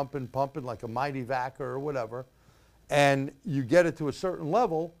pumping, pumping, pumping like a Mighty Vac or whatever, and you get it to a certain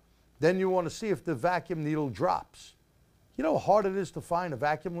level, then you want to see if the vacuum needle drops. You know how hard it is to find a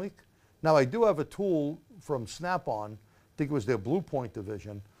vacuum leak? Now, I do have a tool from Snap-on, I think it was their Blue Point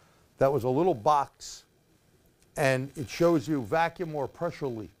division, that was a little box, and it shows you vacuum or pressure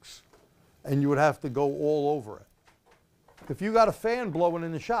leaks. and you would have to go all over it. If you got a fan blowing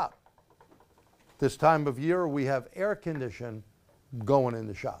in the shop, this time of year we have air condition going in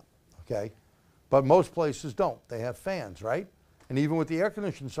the shop, okay? But most places don't. They have fans, right? And even with the air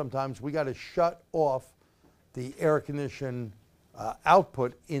conditioning, sometimes we got to shut off the air condition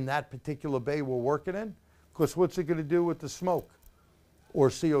output in that particular bay we're working in, because what's it going to do with the smoke or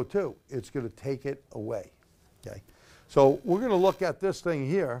CO2? It's going to take it away, okay? So we're going to look at this thing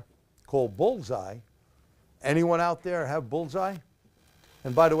here called Bullseye. Anyone out there have Bullseye?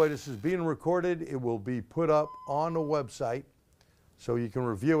 And by the way, this is being recorded. It will be put up on the website so you can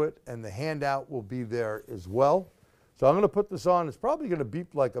review it, and the handout will be there as well. So I'm going to put this on. It's probably going to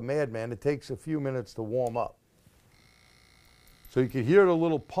beep like a madman. It takes a few minutes to warm up. So you can hear the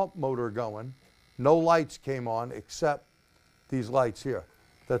little pump motor going. No lights came on except these lights here.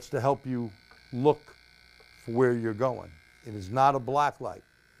 That's to help you look for where you're going. It is not a black light,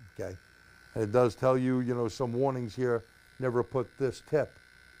 okay? And it does tell you, you know, some warnings here. Never put this tip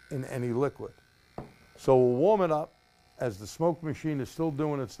in any liquid. So we'll warm it up as the smoke machine is still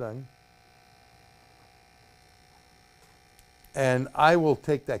doing its thing. And I will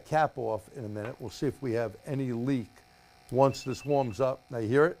take that cap off in a minute. We'll see if we have any leak once this warms up. Now you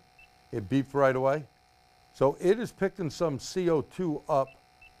hear it? It beeped right away. So it is picking some CO2 up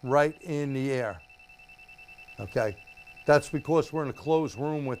right in the air. Okay? That's because we're in a closed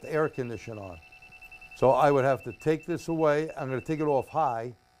room with air conditioning on. So I would have to take this away. I'm going to take it off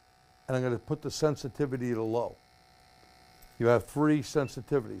high, and I'm going to put the sensitivity to low. You have 3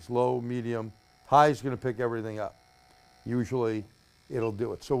 sensitivities, low, medium. High is going to pick everything up. Usually it'll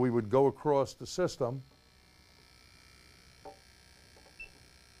do it. So we would go across the system.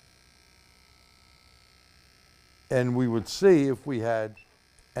 And we would see if we had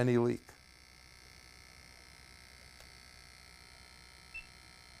any leak.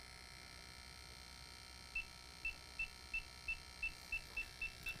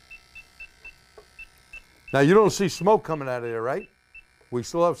 Now you don't see smoke coming out of there, right? We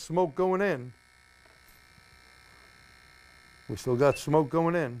still have smoke going in. We still got smoke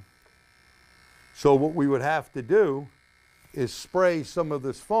going in. So what we would have to do is spray some of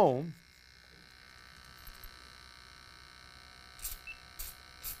this foam .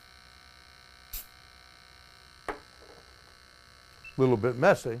 A little bit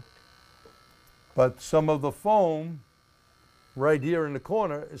messy, but some of the foam right here in the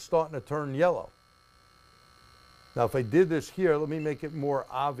corner is starting to turn yellow. Now if I did this here, let me make it more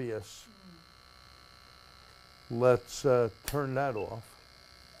obvious. Let's turn that off.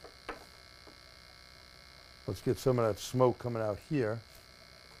 Let's get some of that smoke coming out here.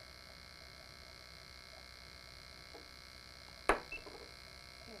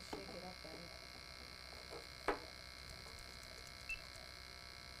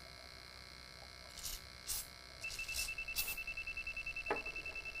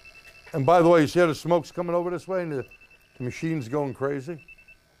 And by the way, you see how the smoke's coming over this way and the machine's going crazy?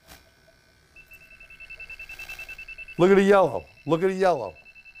 Look at the yellow. Look at the yellow.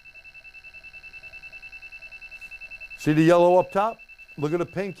 See the yellow up top? Look at the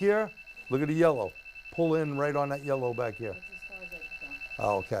pink here. Look at the yellow. Pull in right on that yellow back here. That's as far as I can go.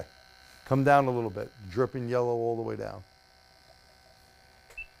 Oh, okay. Come down a little bit. Dripping yellow all the way down.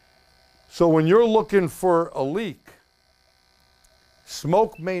 So when you're looking for a leak,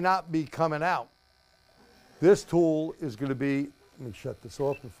 smoke may not be coming out. This tool is going to be, let me shut this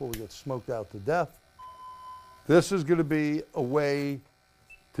off before we get smoked out to death. This is going to be a way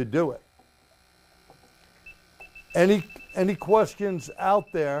to do it. Any questions out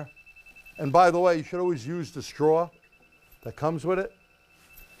there? And by the way, you should always use the straw that comes with it.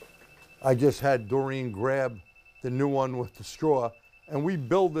 I just had Doreen grab the new one with the straw, and we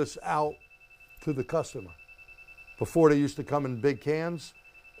build this out to the customer. Before they used to come in big cans.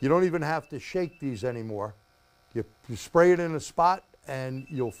 You don't even have to shake these anymore. You spray it in a spot and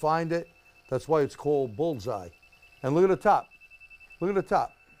you'll find it. That's why it's called Bullseye. And look at the top. Look at the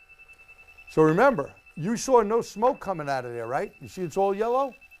top. So remember, you saw no smoke coming out of there, right? You see it's all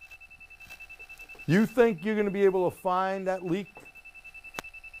yellow? You think you're going to be able to find that leak?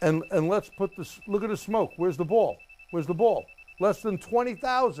 And let's put this, look at the smoke. Where's the ball? Where's the ball? Less than 20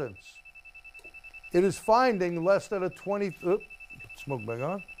 thousandths. It is finding less than a 20, smoke back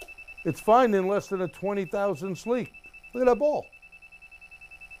on. It's finding less than a 20 thousandths leak. Look at that ball.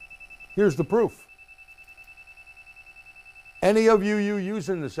 Here's the proof. Any of you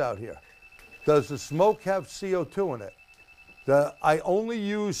using this out here? Does the smoke have CO2 in it? I only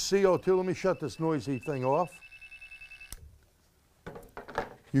use CO2. Let me shut this noisy thing off.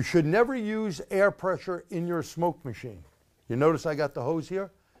 You should never use air pressure in your smoke machine. You notice I got the hose here?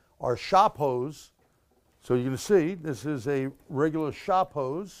 our shop hose. So you can see this is a regular shop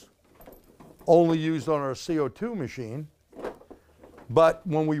hose, only used on our CO2 machine. But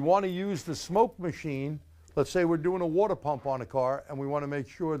when we want to use the smoke machine, let's say we're doing a water pump on a car and we want to make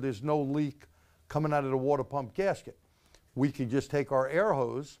sure there's no leak coming out of the water pump gasket. We can just take our air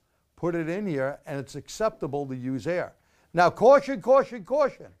hose, put it in here, and it's acceptable to use air. Now, caution, caution,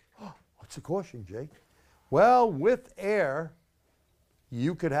 caution. What's the caution, Jake? Well, with air,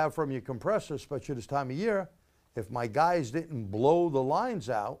 you could have from your compressor, especially this time of year, if my guys didn't blow the lines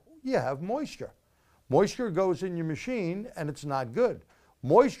out, you have moisture. Moisture goes in your machine and it's not good.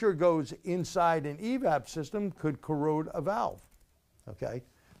 Moisture goes inside an EVAP system, could corrode a valve, okay?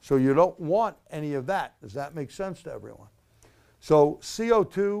 So you don't want any of that. Does that make sense to everyone? So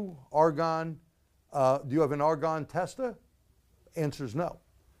CO2, argon, do you have an argon tester? Answer is no.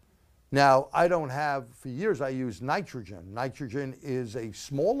 Now, I don't have, for years I used nitrogen. Nitrogen is a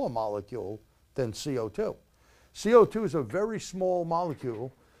smaller molecule than CO2. CO2 is a very small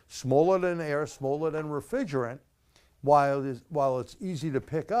molecule, smaller than air, smaller than refrigerant. While it's easy to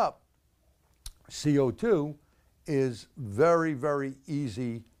pick up, CO2 is very, very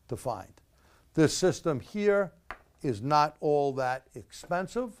easy to find. This system here is not all that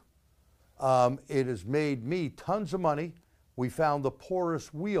expensive. It has made me tons of money. We found the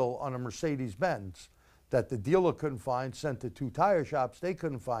porous wheel on a Mercedes-Benz that the dealer couldn't find, sent to 2 tire shops, they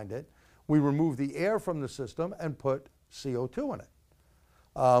couldn't find it. We removed the air from the system and put CO2 in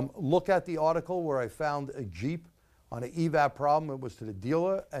it. Look at the article where I found a Jeep on an EVAP problem. It was to the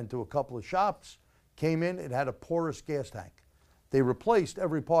dealer and to a couple of shops. Came in, it had a porous gas tank. They replaced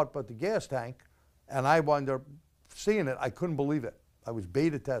every part but the gas tank, and I wound up seeing it. I couldn't believe it. I was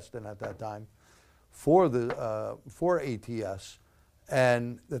beta testing at that time for ATS,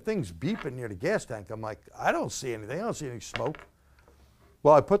 and the thing's beeping near the gas tank. I'm like, I don't see anything. I don't see any smoke.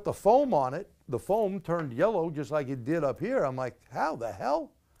 Well, I put the foam on it. The foam turned yellow just like it did up here. I'm like, how the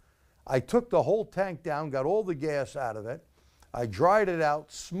hell? I took the whole tank down, got all the gas out of it. I dried it out,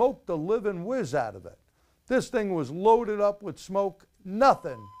 smoked the living whiz out of it. This thing was loaded up with smoke.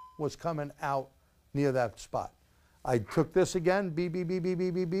 Nothing was coming out near that spot. I took this again, beep, beep, beep, beep,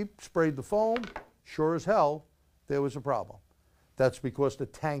 beep, beep, beep, sprayed the foam. Sure as hell, there was a problem. That's because the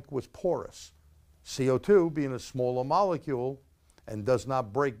tank was porous. CO2, being a smaller molecule and does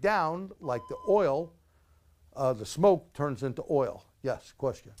not break down like the oil, the smoke turns into oil. Yes,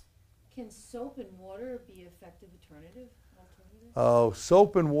 question? Can soap and water be effective alternative? Oh,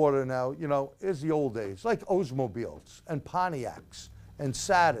 soap and water now, you know, is the old days, like Oldsmobiles and Pontiacs and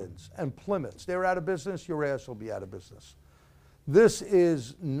Saturns and Plymouths. They're out of business, your ass will be out of business. This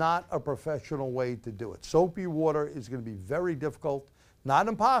is not a professional way to do it. Soapy water is going to be very difficult, not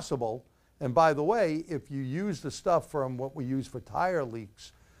impossible. And by the way, if you use the stuff from what we use for tire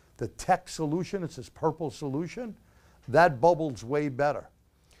leaks, the Tech solution, it's this purple solution, that bubbles way better.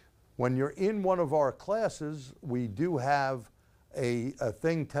 When you're in one of our classes, we do have a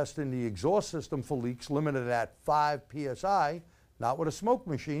thing testing the exhaust system for leaks limited at 5 psi, not with a smoke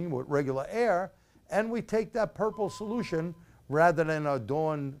machine, with regular air, and we take that purple solution rather than a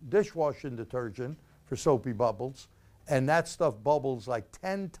Dawn dishwashing detergent for soapy bubbles, and that stuff bubbles like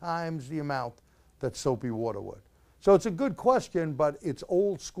 10 times the amount that soapy water would. So it's a good question, but it's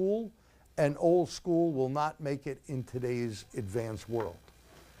old school, and old school will not make it in today's advanced world.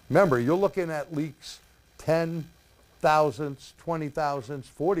 Remember, you're looking at leaks 10 thousandths, 20 thousandths,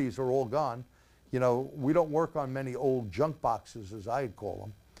 40s are all gone. You know, we don't work on many old junk boxes, as I'd call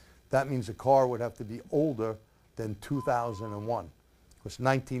them. That means a car would have to be older than 2001. Because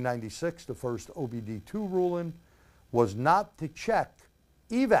 1996, the first OBD2 ruling was not to check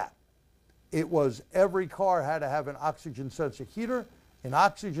EVAP. It was every car had to have an oxygen sensor heater, an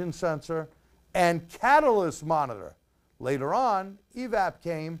oxygen sensor, and catalyst monitor. Later on, EVAP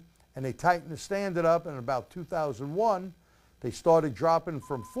came, and they tightened the standard up, and in about 2001, they started dropping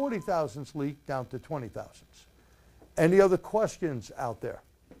from 40 thousandths leak down to 20 thousandths. Any other questions out there?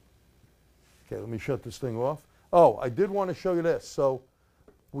 Okay, let me shut this thing off. Oh, I did want to show you this. So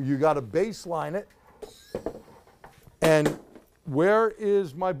you got to baseline it, and where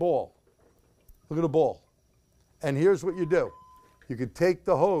is my ball? Look at the ball. And here's what you do. You could take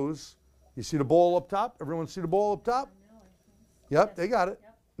the hose. You see the ball up top? Everyone see the ball up top? Yep, they got it.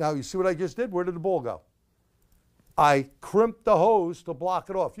 Yep. Now, you see what I just did? Where did the ball go? I crimped the hose to block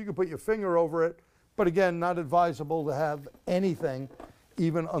it off. You can put your finger over it, but again, not advisable to have anything,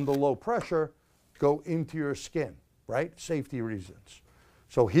 even under low pressure, go into your skin, right? Safety reasons.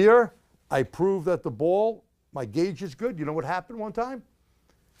 So here, I prove that the ball, my gauge is good. You know what happened one time?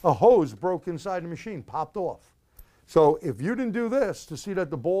 A hose broke inside the machine, popped off. So if you didn't do this to see that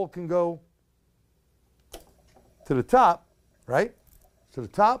the bowl can go to the top, right? To the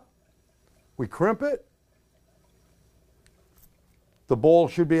top, we crimp it. The bowl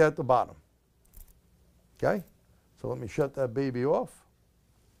should be at the bottom. Okay? So let me shut that baby off.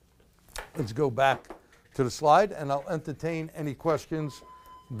 Let's go back to the slide and I'll entertain any questions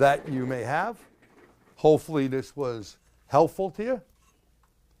that you may have. Hopefully this was helpful to you.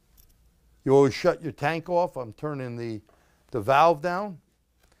 You always shut your tank off. I'm turning the valve down.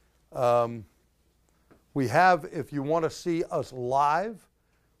 We have, if you want to see us live,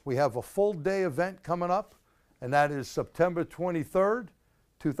 we have a full day event coming up, and that is September 23rd,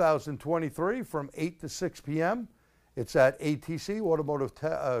 2023 from 8 to 6 p.m. It's at ATC, Automotive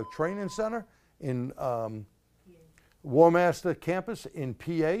Training Center in War Master Campus in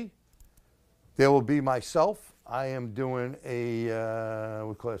PA. There will be myself. I am doing a,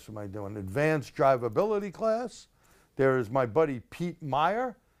 what class am I doing? Advanced drivability class. There is my buddy Pete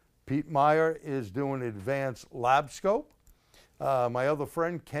Meyer. Pete Meyer is doing advanced lab scope. My other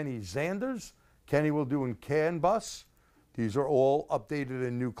friend, Kenny Zanders. Kenny will do in CAN bus. These are all updated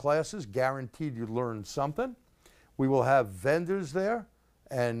in new classes, guaranteed you learn something. We will have vendors there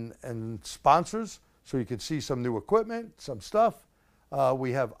and sponsors so you can see some new equipment, some stuff.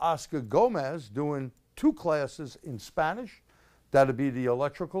 We have Oscar Gomez doing 2 classes in Spanish. That'll be the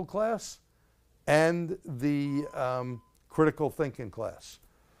electrical class and the critical thinking class.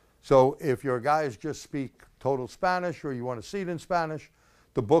 So if your guys just speak total Spanish or you want to see it in Spanish,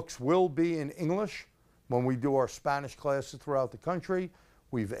 the books will be in English when we do our Spanish classes throughout the country.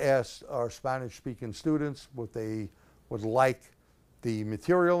 We've asked our Spanish-speaking students what they would like the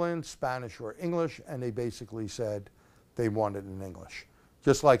material in, Spanish or English, and they basically said they want it in English.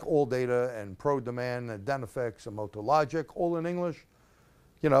 Just like All Data and Pro Demand and Denifix and Motologic, all in English,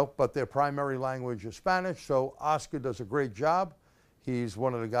 you know, but their primary language is Spanish. So Oscar does a great job. He's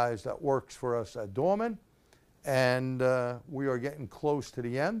one of the guys that works for us at Dorman, and we are getting close to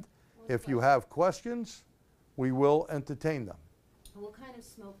the end. If you have questions, we will entertain them. What kind of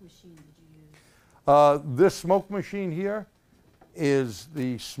smoke machine did you use? This smoke machine here is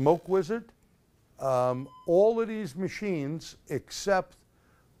the Smoke Wizard. All of these machines, except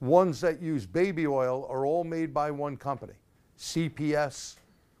ones that use baby oil, are all made by one company. CPS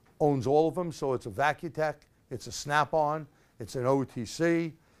owns all of them, so it's a Vacutech, it's a Snap-on, it's an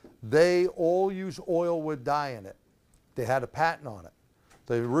OTC. They all use oil with dye in it. They had a patent on it.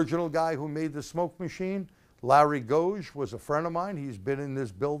 The original guy who made the smoke machine, Larry Goj, was a friend of mine. He's been in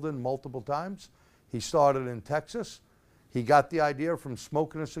this building multiple times. He started in Texas. He got the idea from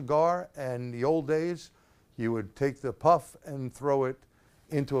smoking a cigar, and in the old days, you would take the puff and throw it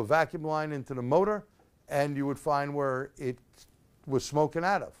into a vacuum line into the motor, and you would find where it was smoking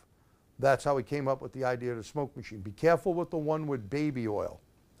out of. That's how he came up with the idea of the smoke machine. Be careful with the one with baby oil,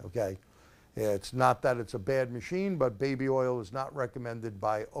 okay? It's not that it's a bad machine, but baby oil is not recommended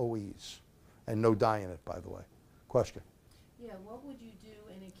by OEs, and no dye in it, by the way. Question? Yeah, what would you do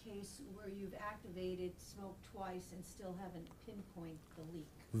in a case where you've activated smoke twice and still haven't pinpointed the leak?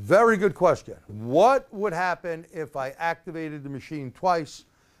 Very good question. What would happen if I activated the machine twice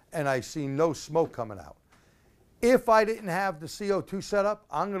and I see no smoke coming out? If I didn't have the CO2 set up,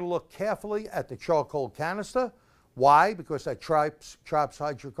 I'm going to look carefully at the charcoal canister. Why? Because that traps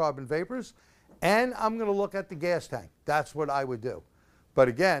hydrocarbon vapors. And I'm going to look at the gas tank. That's what I would do. But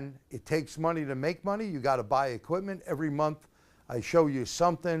again, it takes money to make money. You got to buy equipment every month. I show you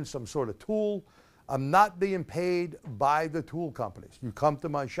something, some sort of tool. I'm not being paid by the tool companies. You come to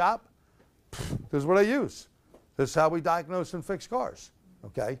my shop, this is what I use. This is how we diagnose and fix cars,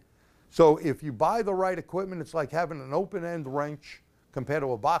 okay? So if you buy the right equipment, it's like having an open-end wrench compared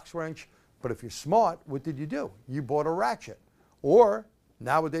to a box wrench. But if you're smart, what did you do? You bought a ratchet. Or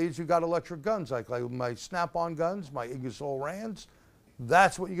nowadays you got electric guns, like my Snap-on guns, my Ingersoll Rands.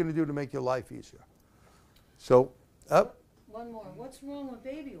 That's what you're going to do to make your life easier. So, One more. What's wrong with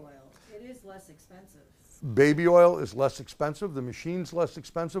baby oil? It is less expensive. Baby oil is less expensive. The machine's less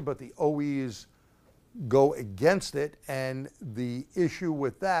expensive, but the OEs go against it. And the issue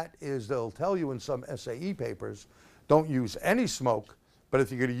with that is they'll tell you in some SAE papers, don't use any smoke. But if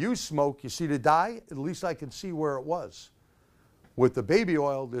you're going to use smoke, you see the dye, at least I can see where it was. With the baby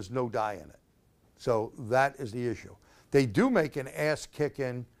oil, there's no dye in it. So that is the issue. They do make an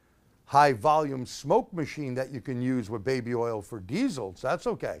ass-kicking high-volume smoke machine that you can use with baby oil for diesels. That's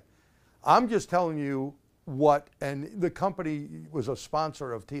okay. I'm just telling you what, and the company was a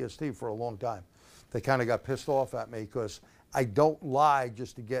sponsor of TST for a long time. They kind of got pissed off at me because I don't lie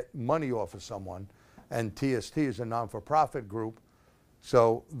just to get money off of someone, and TST is a non-for-profit group.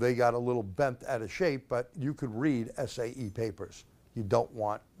 So they got a little bent out of shape, but you could read SAE papers. You don't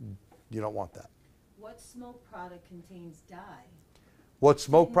want that. What smoke product contains dye? What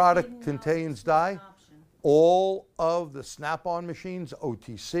smoke product Didn't know contains this was an dye? option. All of the Snap-on machines,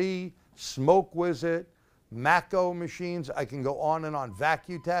 OTC, Smoke Wizard, Mako machines, I can go on and on,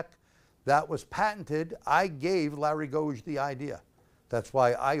 Vacutech, that was patented. I gave Larry Goj the idea. That's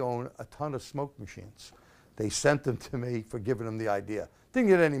why I own a ton of smoke machines. They sent them to me for giving them the idea. Didn't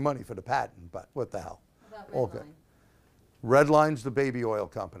get any money for the patent, but what the hell. How about All Redline? good. Redline's the baby oil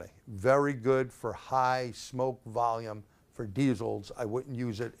company. Very good for high smoke volume for diesels. I wouldn't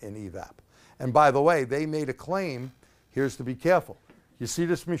use it in EVAP. And by the way, they made a claim. Here's to be careful. You see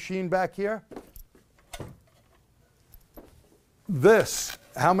this machine back here? This,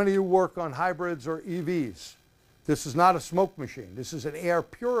 how many of you work on hybrids or EVs? This is not a smoke machine. This is an air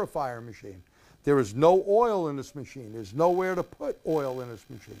purifier machine. There is no oil in this machine. There's nowhere to put oil in this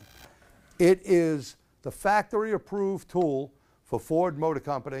machine. It is the factory approved tool for Ford Motor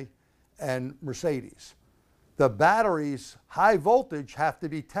Company and Mercedes. The batteries, high voltage, have to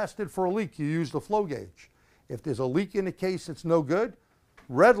be tested for a leak. You use the flow gauge. If there's a leak in the case, it's no good.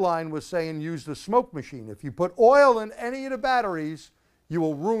 Redline was saying use the smoke machine. If you put oil in any of the batteries, you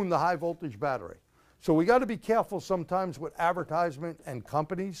will ruin the high voltage battery. So we got to be careful sometimes with advertisement and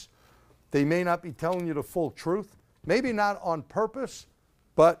companies. They may not be telling you the full truth. Maybe not on purpose,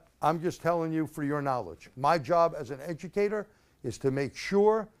 but I'm just telling you for your knowledge. My job as an educator is to make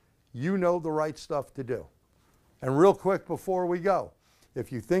sure you know the right stuff to do. And real quick before we go,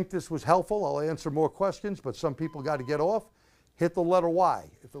 if you think this was helpful, I'll answer more questions, but some people got to get off. Hit the letter Y.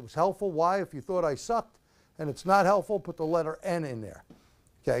 If it was helpful, Y. If you thought I sucked and it's not helpful, put the letter N in there.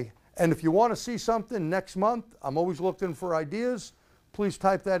 Okay? And if you want to see something next month, I'm always looking for ideas. Please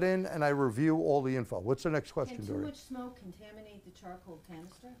type that in and I review all the info. What's the next question, Can too Dory? much smoke contaminate the charcoal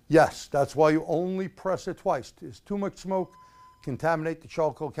canister? Yes, that's why you only press it twice. Is too much smoke contaminate the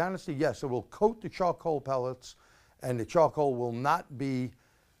charcoal canister? Yes, it will coat the charcoal pellets and the charcoal will not be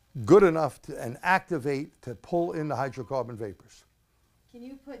good enough to, and activate to pull in the hydrocarbon vapors. Can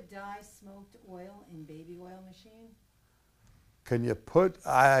you put dye smoked oil in baby oil machine? Can you put,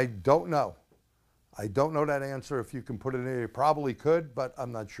 I don't know. I don't know that answer. If you can put it in there, you probably could, but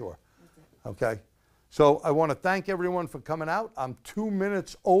I'm not sure. Okay. So I want to thank everyone for coming out. I'm 2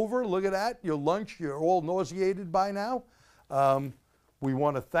 minutes over. Look at that. Your lunch, you're all nauseated by now. We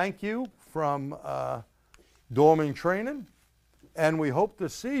want to thank you from Dorman Training, and we hope to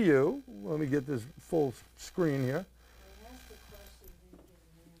see you. Let me get this full screen here. I asked a question, didn't get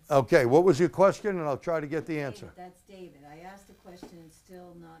an answer. Okay, what was your question? And I'll try to get the answer. David, that's David. I asked a question and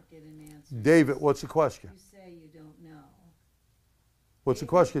still not get an answer. David, what's the question? You say you don't know. What's the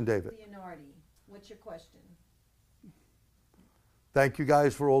question, David? Leonardi, what's your question? Thank you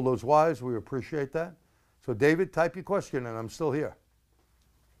guys for all those whys. We appreciate that. So David, type your question and I'm still here.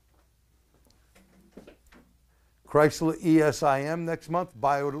 Chrysler ESIM next month.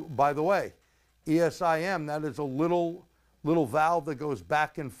 By the way, ESIM, that is a little valve that goes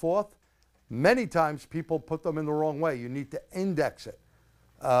back and forth. Many times people put them in the wrong way. You need to index it.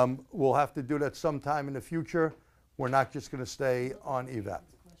 We'll have to do that sometime in the future. We're not just going to stay on EVAP.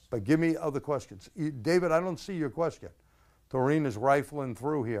 But give me other questions. David, I don't see your question. Doreen is rifling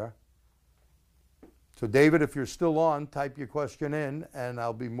through here. So David, if you're still on, type your question in and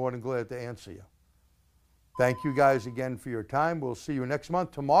I'll be more than glad to answer you. Thank you guys again for your time. We'll see you next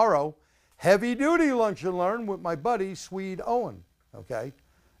month. Tomorrow, heavy duty lunch and learn with my buddy Swede Owen. Okay?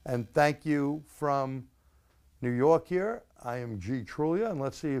 And thank you from New York here. I am G. Truglia, and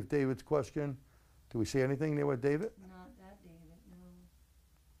let's see if David's question, do we see anything there with David? Not that David, no.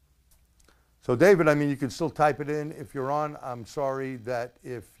 So David, I mean, you can still type it in if you're on. I'm sorry that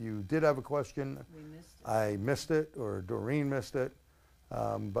if you did have a question, We missed it. I missed it or Doreen missed it,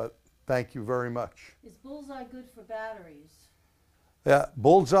 but thank you very much. Is Bullseye good for batteries? Yeah,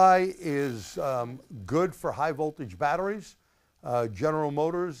 Bullseye is good for high voltage batteries. General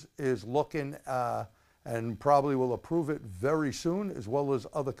Motors is looking and probably will approve it very soon, as well as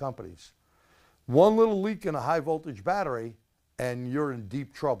other companies. One little leak in a high voltage battery and you're in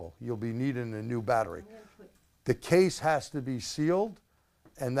deep trouble. You'll be needing a new battery. The case has to be sealed,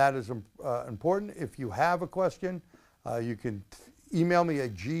 and that is important. If you have a question, you can email me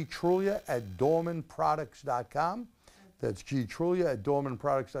at gtruglia@dormanproducts.com. That's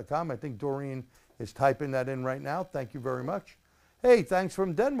gtruglia@dormanproducts.com. I think Doreen is typing that in right now. Thank you very much. Hey, thanks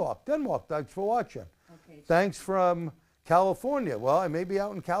from Denmark. Denmark, thanks for watching. Okay. Thanks from California. Well, I may be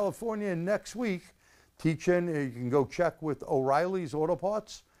out in California next week teaching. You can go check with O'Reilly's Auto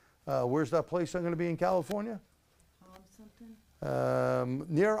Parts. Where's that place I'm going to be in California? Something?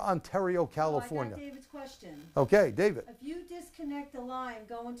 near Ontario, Oh, I California. got David's question. Okay, David. If you disconnect the line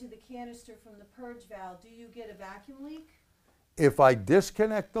going to the canister from the purge valve, do you get a vacuum leak? If I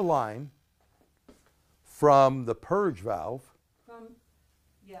disconnect the line from the purge valve,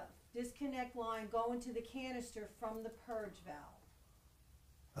 Disconnect line going to the canister from the purge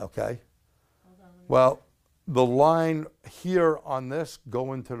valve. okay. Hold on, let me- Well, the line here on this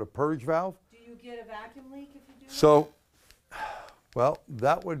going to the purge valve. Do you get a vacuum leak if you do that? So, well,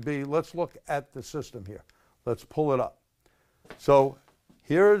 that would be, let's look at the system here. Let's pull it up. So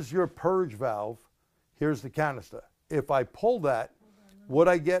here's your purge valve. Here's the canister. If I pull that, would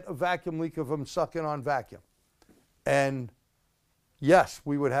I get a vacuum leak if I'm sucking on vacuum? And yes,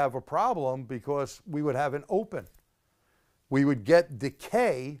 we would have a problem because we would have an open. We would get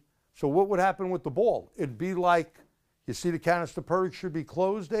decay. So what would happen with the ball? It'd be like, you see the canister purge should be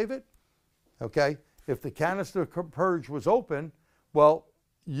closed, David? Okay. If the canister purge was open, well,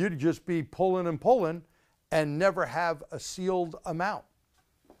 you'd just be pulling and never have a sealed amount.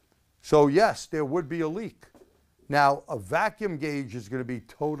 So yes, there would be a leak. Now, a vacuum gauge is going to be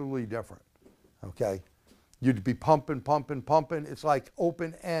totally different. Okay. You'd be pumping. It's like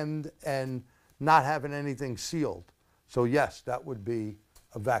open end and not having anything sealed. So yes, that would be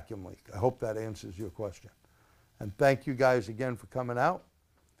a vacuum leak. I hope that answers your question. And thank you guys again for coming out.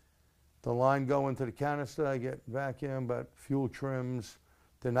 The line going to the canister, I get vacuum, but fuel trims,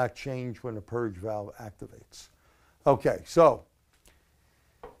 they're not changed when the purge valve activates. Okay, so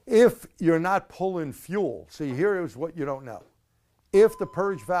if you're not pulling fuel, see here is what you don't know. If the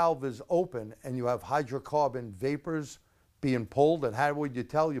purge valve is open and you have hydrocarbon vapors being pulled, and how would you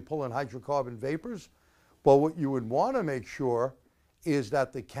tell you're pulling hydrocarbon vapors? Well, what you would want to make sure is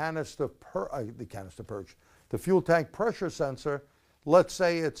that the fuel tank pressure sensor, let's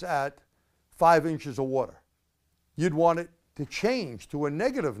say it's at 5 inches of water. You'd want it to change to a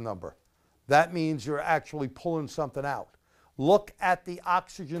negative number. That means you're actually pulling something out. Look at the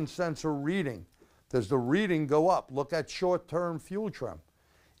oxygen sensor reading. Does the reading go up? Look at short-term fuel trim.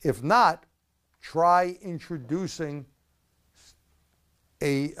 If not, try introducing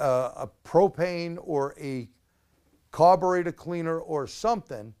a propane or a carburetor cleaner or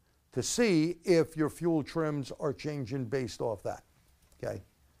something to see if your fuel trims are changing based off that. Okay.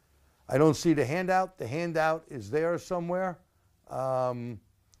 I don't see the handout. The handout is there somewhere.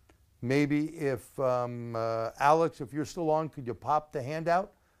 Maybe if Alex, if you're still on, could you pop the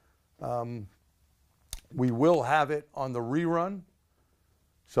handout? We will have it on the rerun.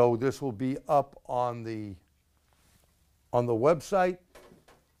 So this will be up on the website.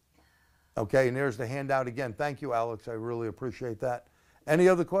 Okay, and there's the handout again. Thank you, Alex. I really appreciate that. Any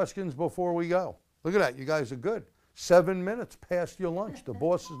other questions before we go? Look at that. You guys are good. 7 minutes past your lunch. The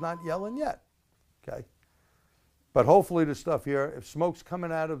boss is not yelling yet. Okay. But hopefully the stuff here, if smoke's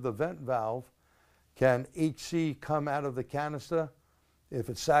coming out of the vent valve, can HC come out of the canister? If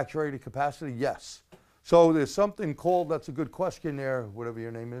it's saturated capacity, yes. So there's something called, that's a good question there, whatever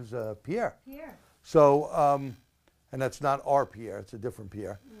your name is, Pierre. Pierre. So, and that's not our Pierre, it's a different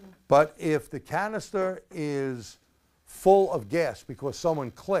Pierre. But if the canister is full of gas because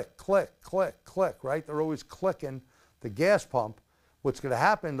someone click, right? They're always clicking the gas pump. What's going to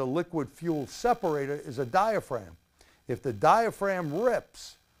happen, the liquid fuel separator is a diaphragm. If the diaphragm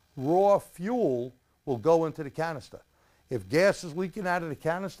rips, raw fuel will go into the canister. If gas is leaking out of the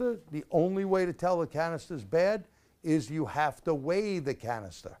canister, the only way to tell the canister is bad is you have to weigh the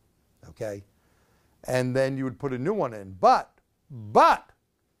canister, okay? And then you would put a new one in. But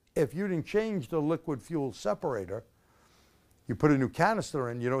if you didn't change the liquid fuel separator, you put a new canister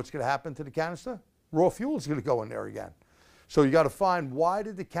in, you know what's going to happen to the canister? Raw fuel is going to go in there again. So you got to find, why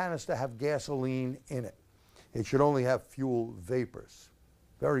did the canister have gasoline in it? It should only have fuel vapors.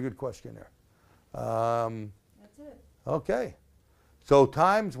 Very good question there. That's it. Okay. So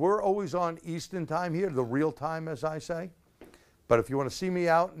times, we're always on Eastern time here, the real time, as I say. But if you want to see me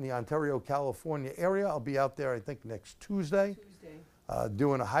out in the Ontario, California area, I'll be out there, I think, next Tuesday.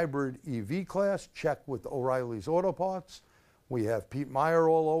 Doing a hybrid EV class. Check with O'Reilly's Auto Parts. We have Pete Meyer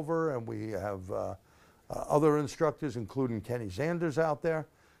all over, and we have other instructors, including Kenny Zanders out there.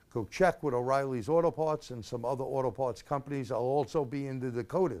 Go check with O'Reilly's Auto Parts and some other auto parts companies. I'll also be in the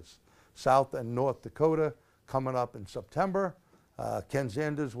Dakotas, South and North Dakota, coming up in September. Ken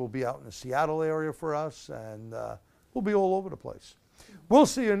Zanders will be out in the Seattle area for us, and we'll be all over the place. We'll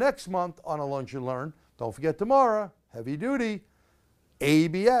see you next month on a Lunch and Learn. Don't forget tomorrow, heavy duty,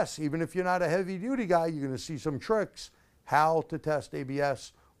 ABS. Even if you're not a heavy duty guy, you're going to see some tricks how to test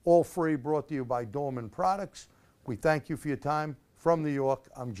ABS, all free, brought to you by Dorman Products. We thank you for your time. From New York,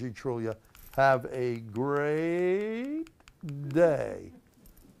 I'm G. Truglia. Have a great day.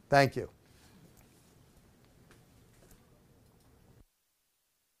 Thank you.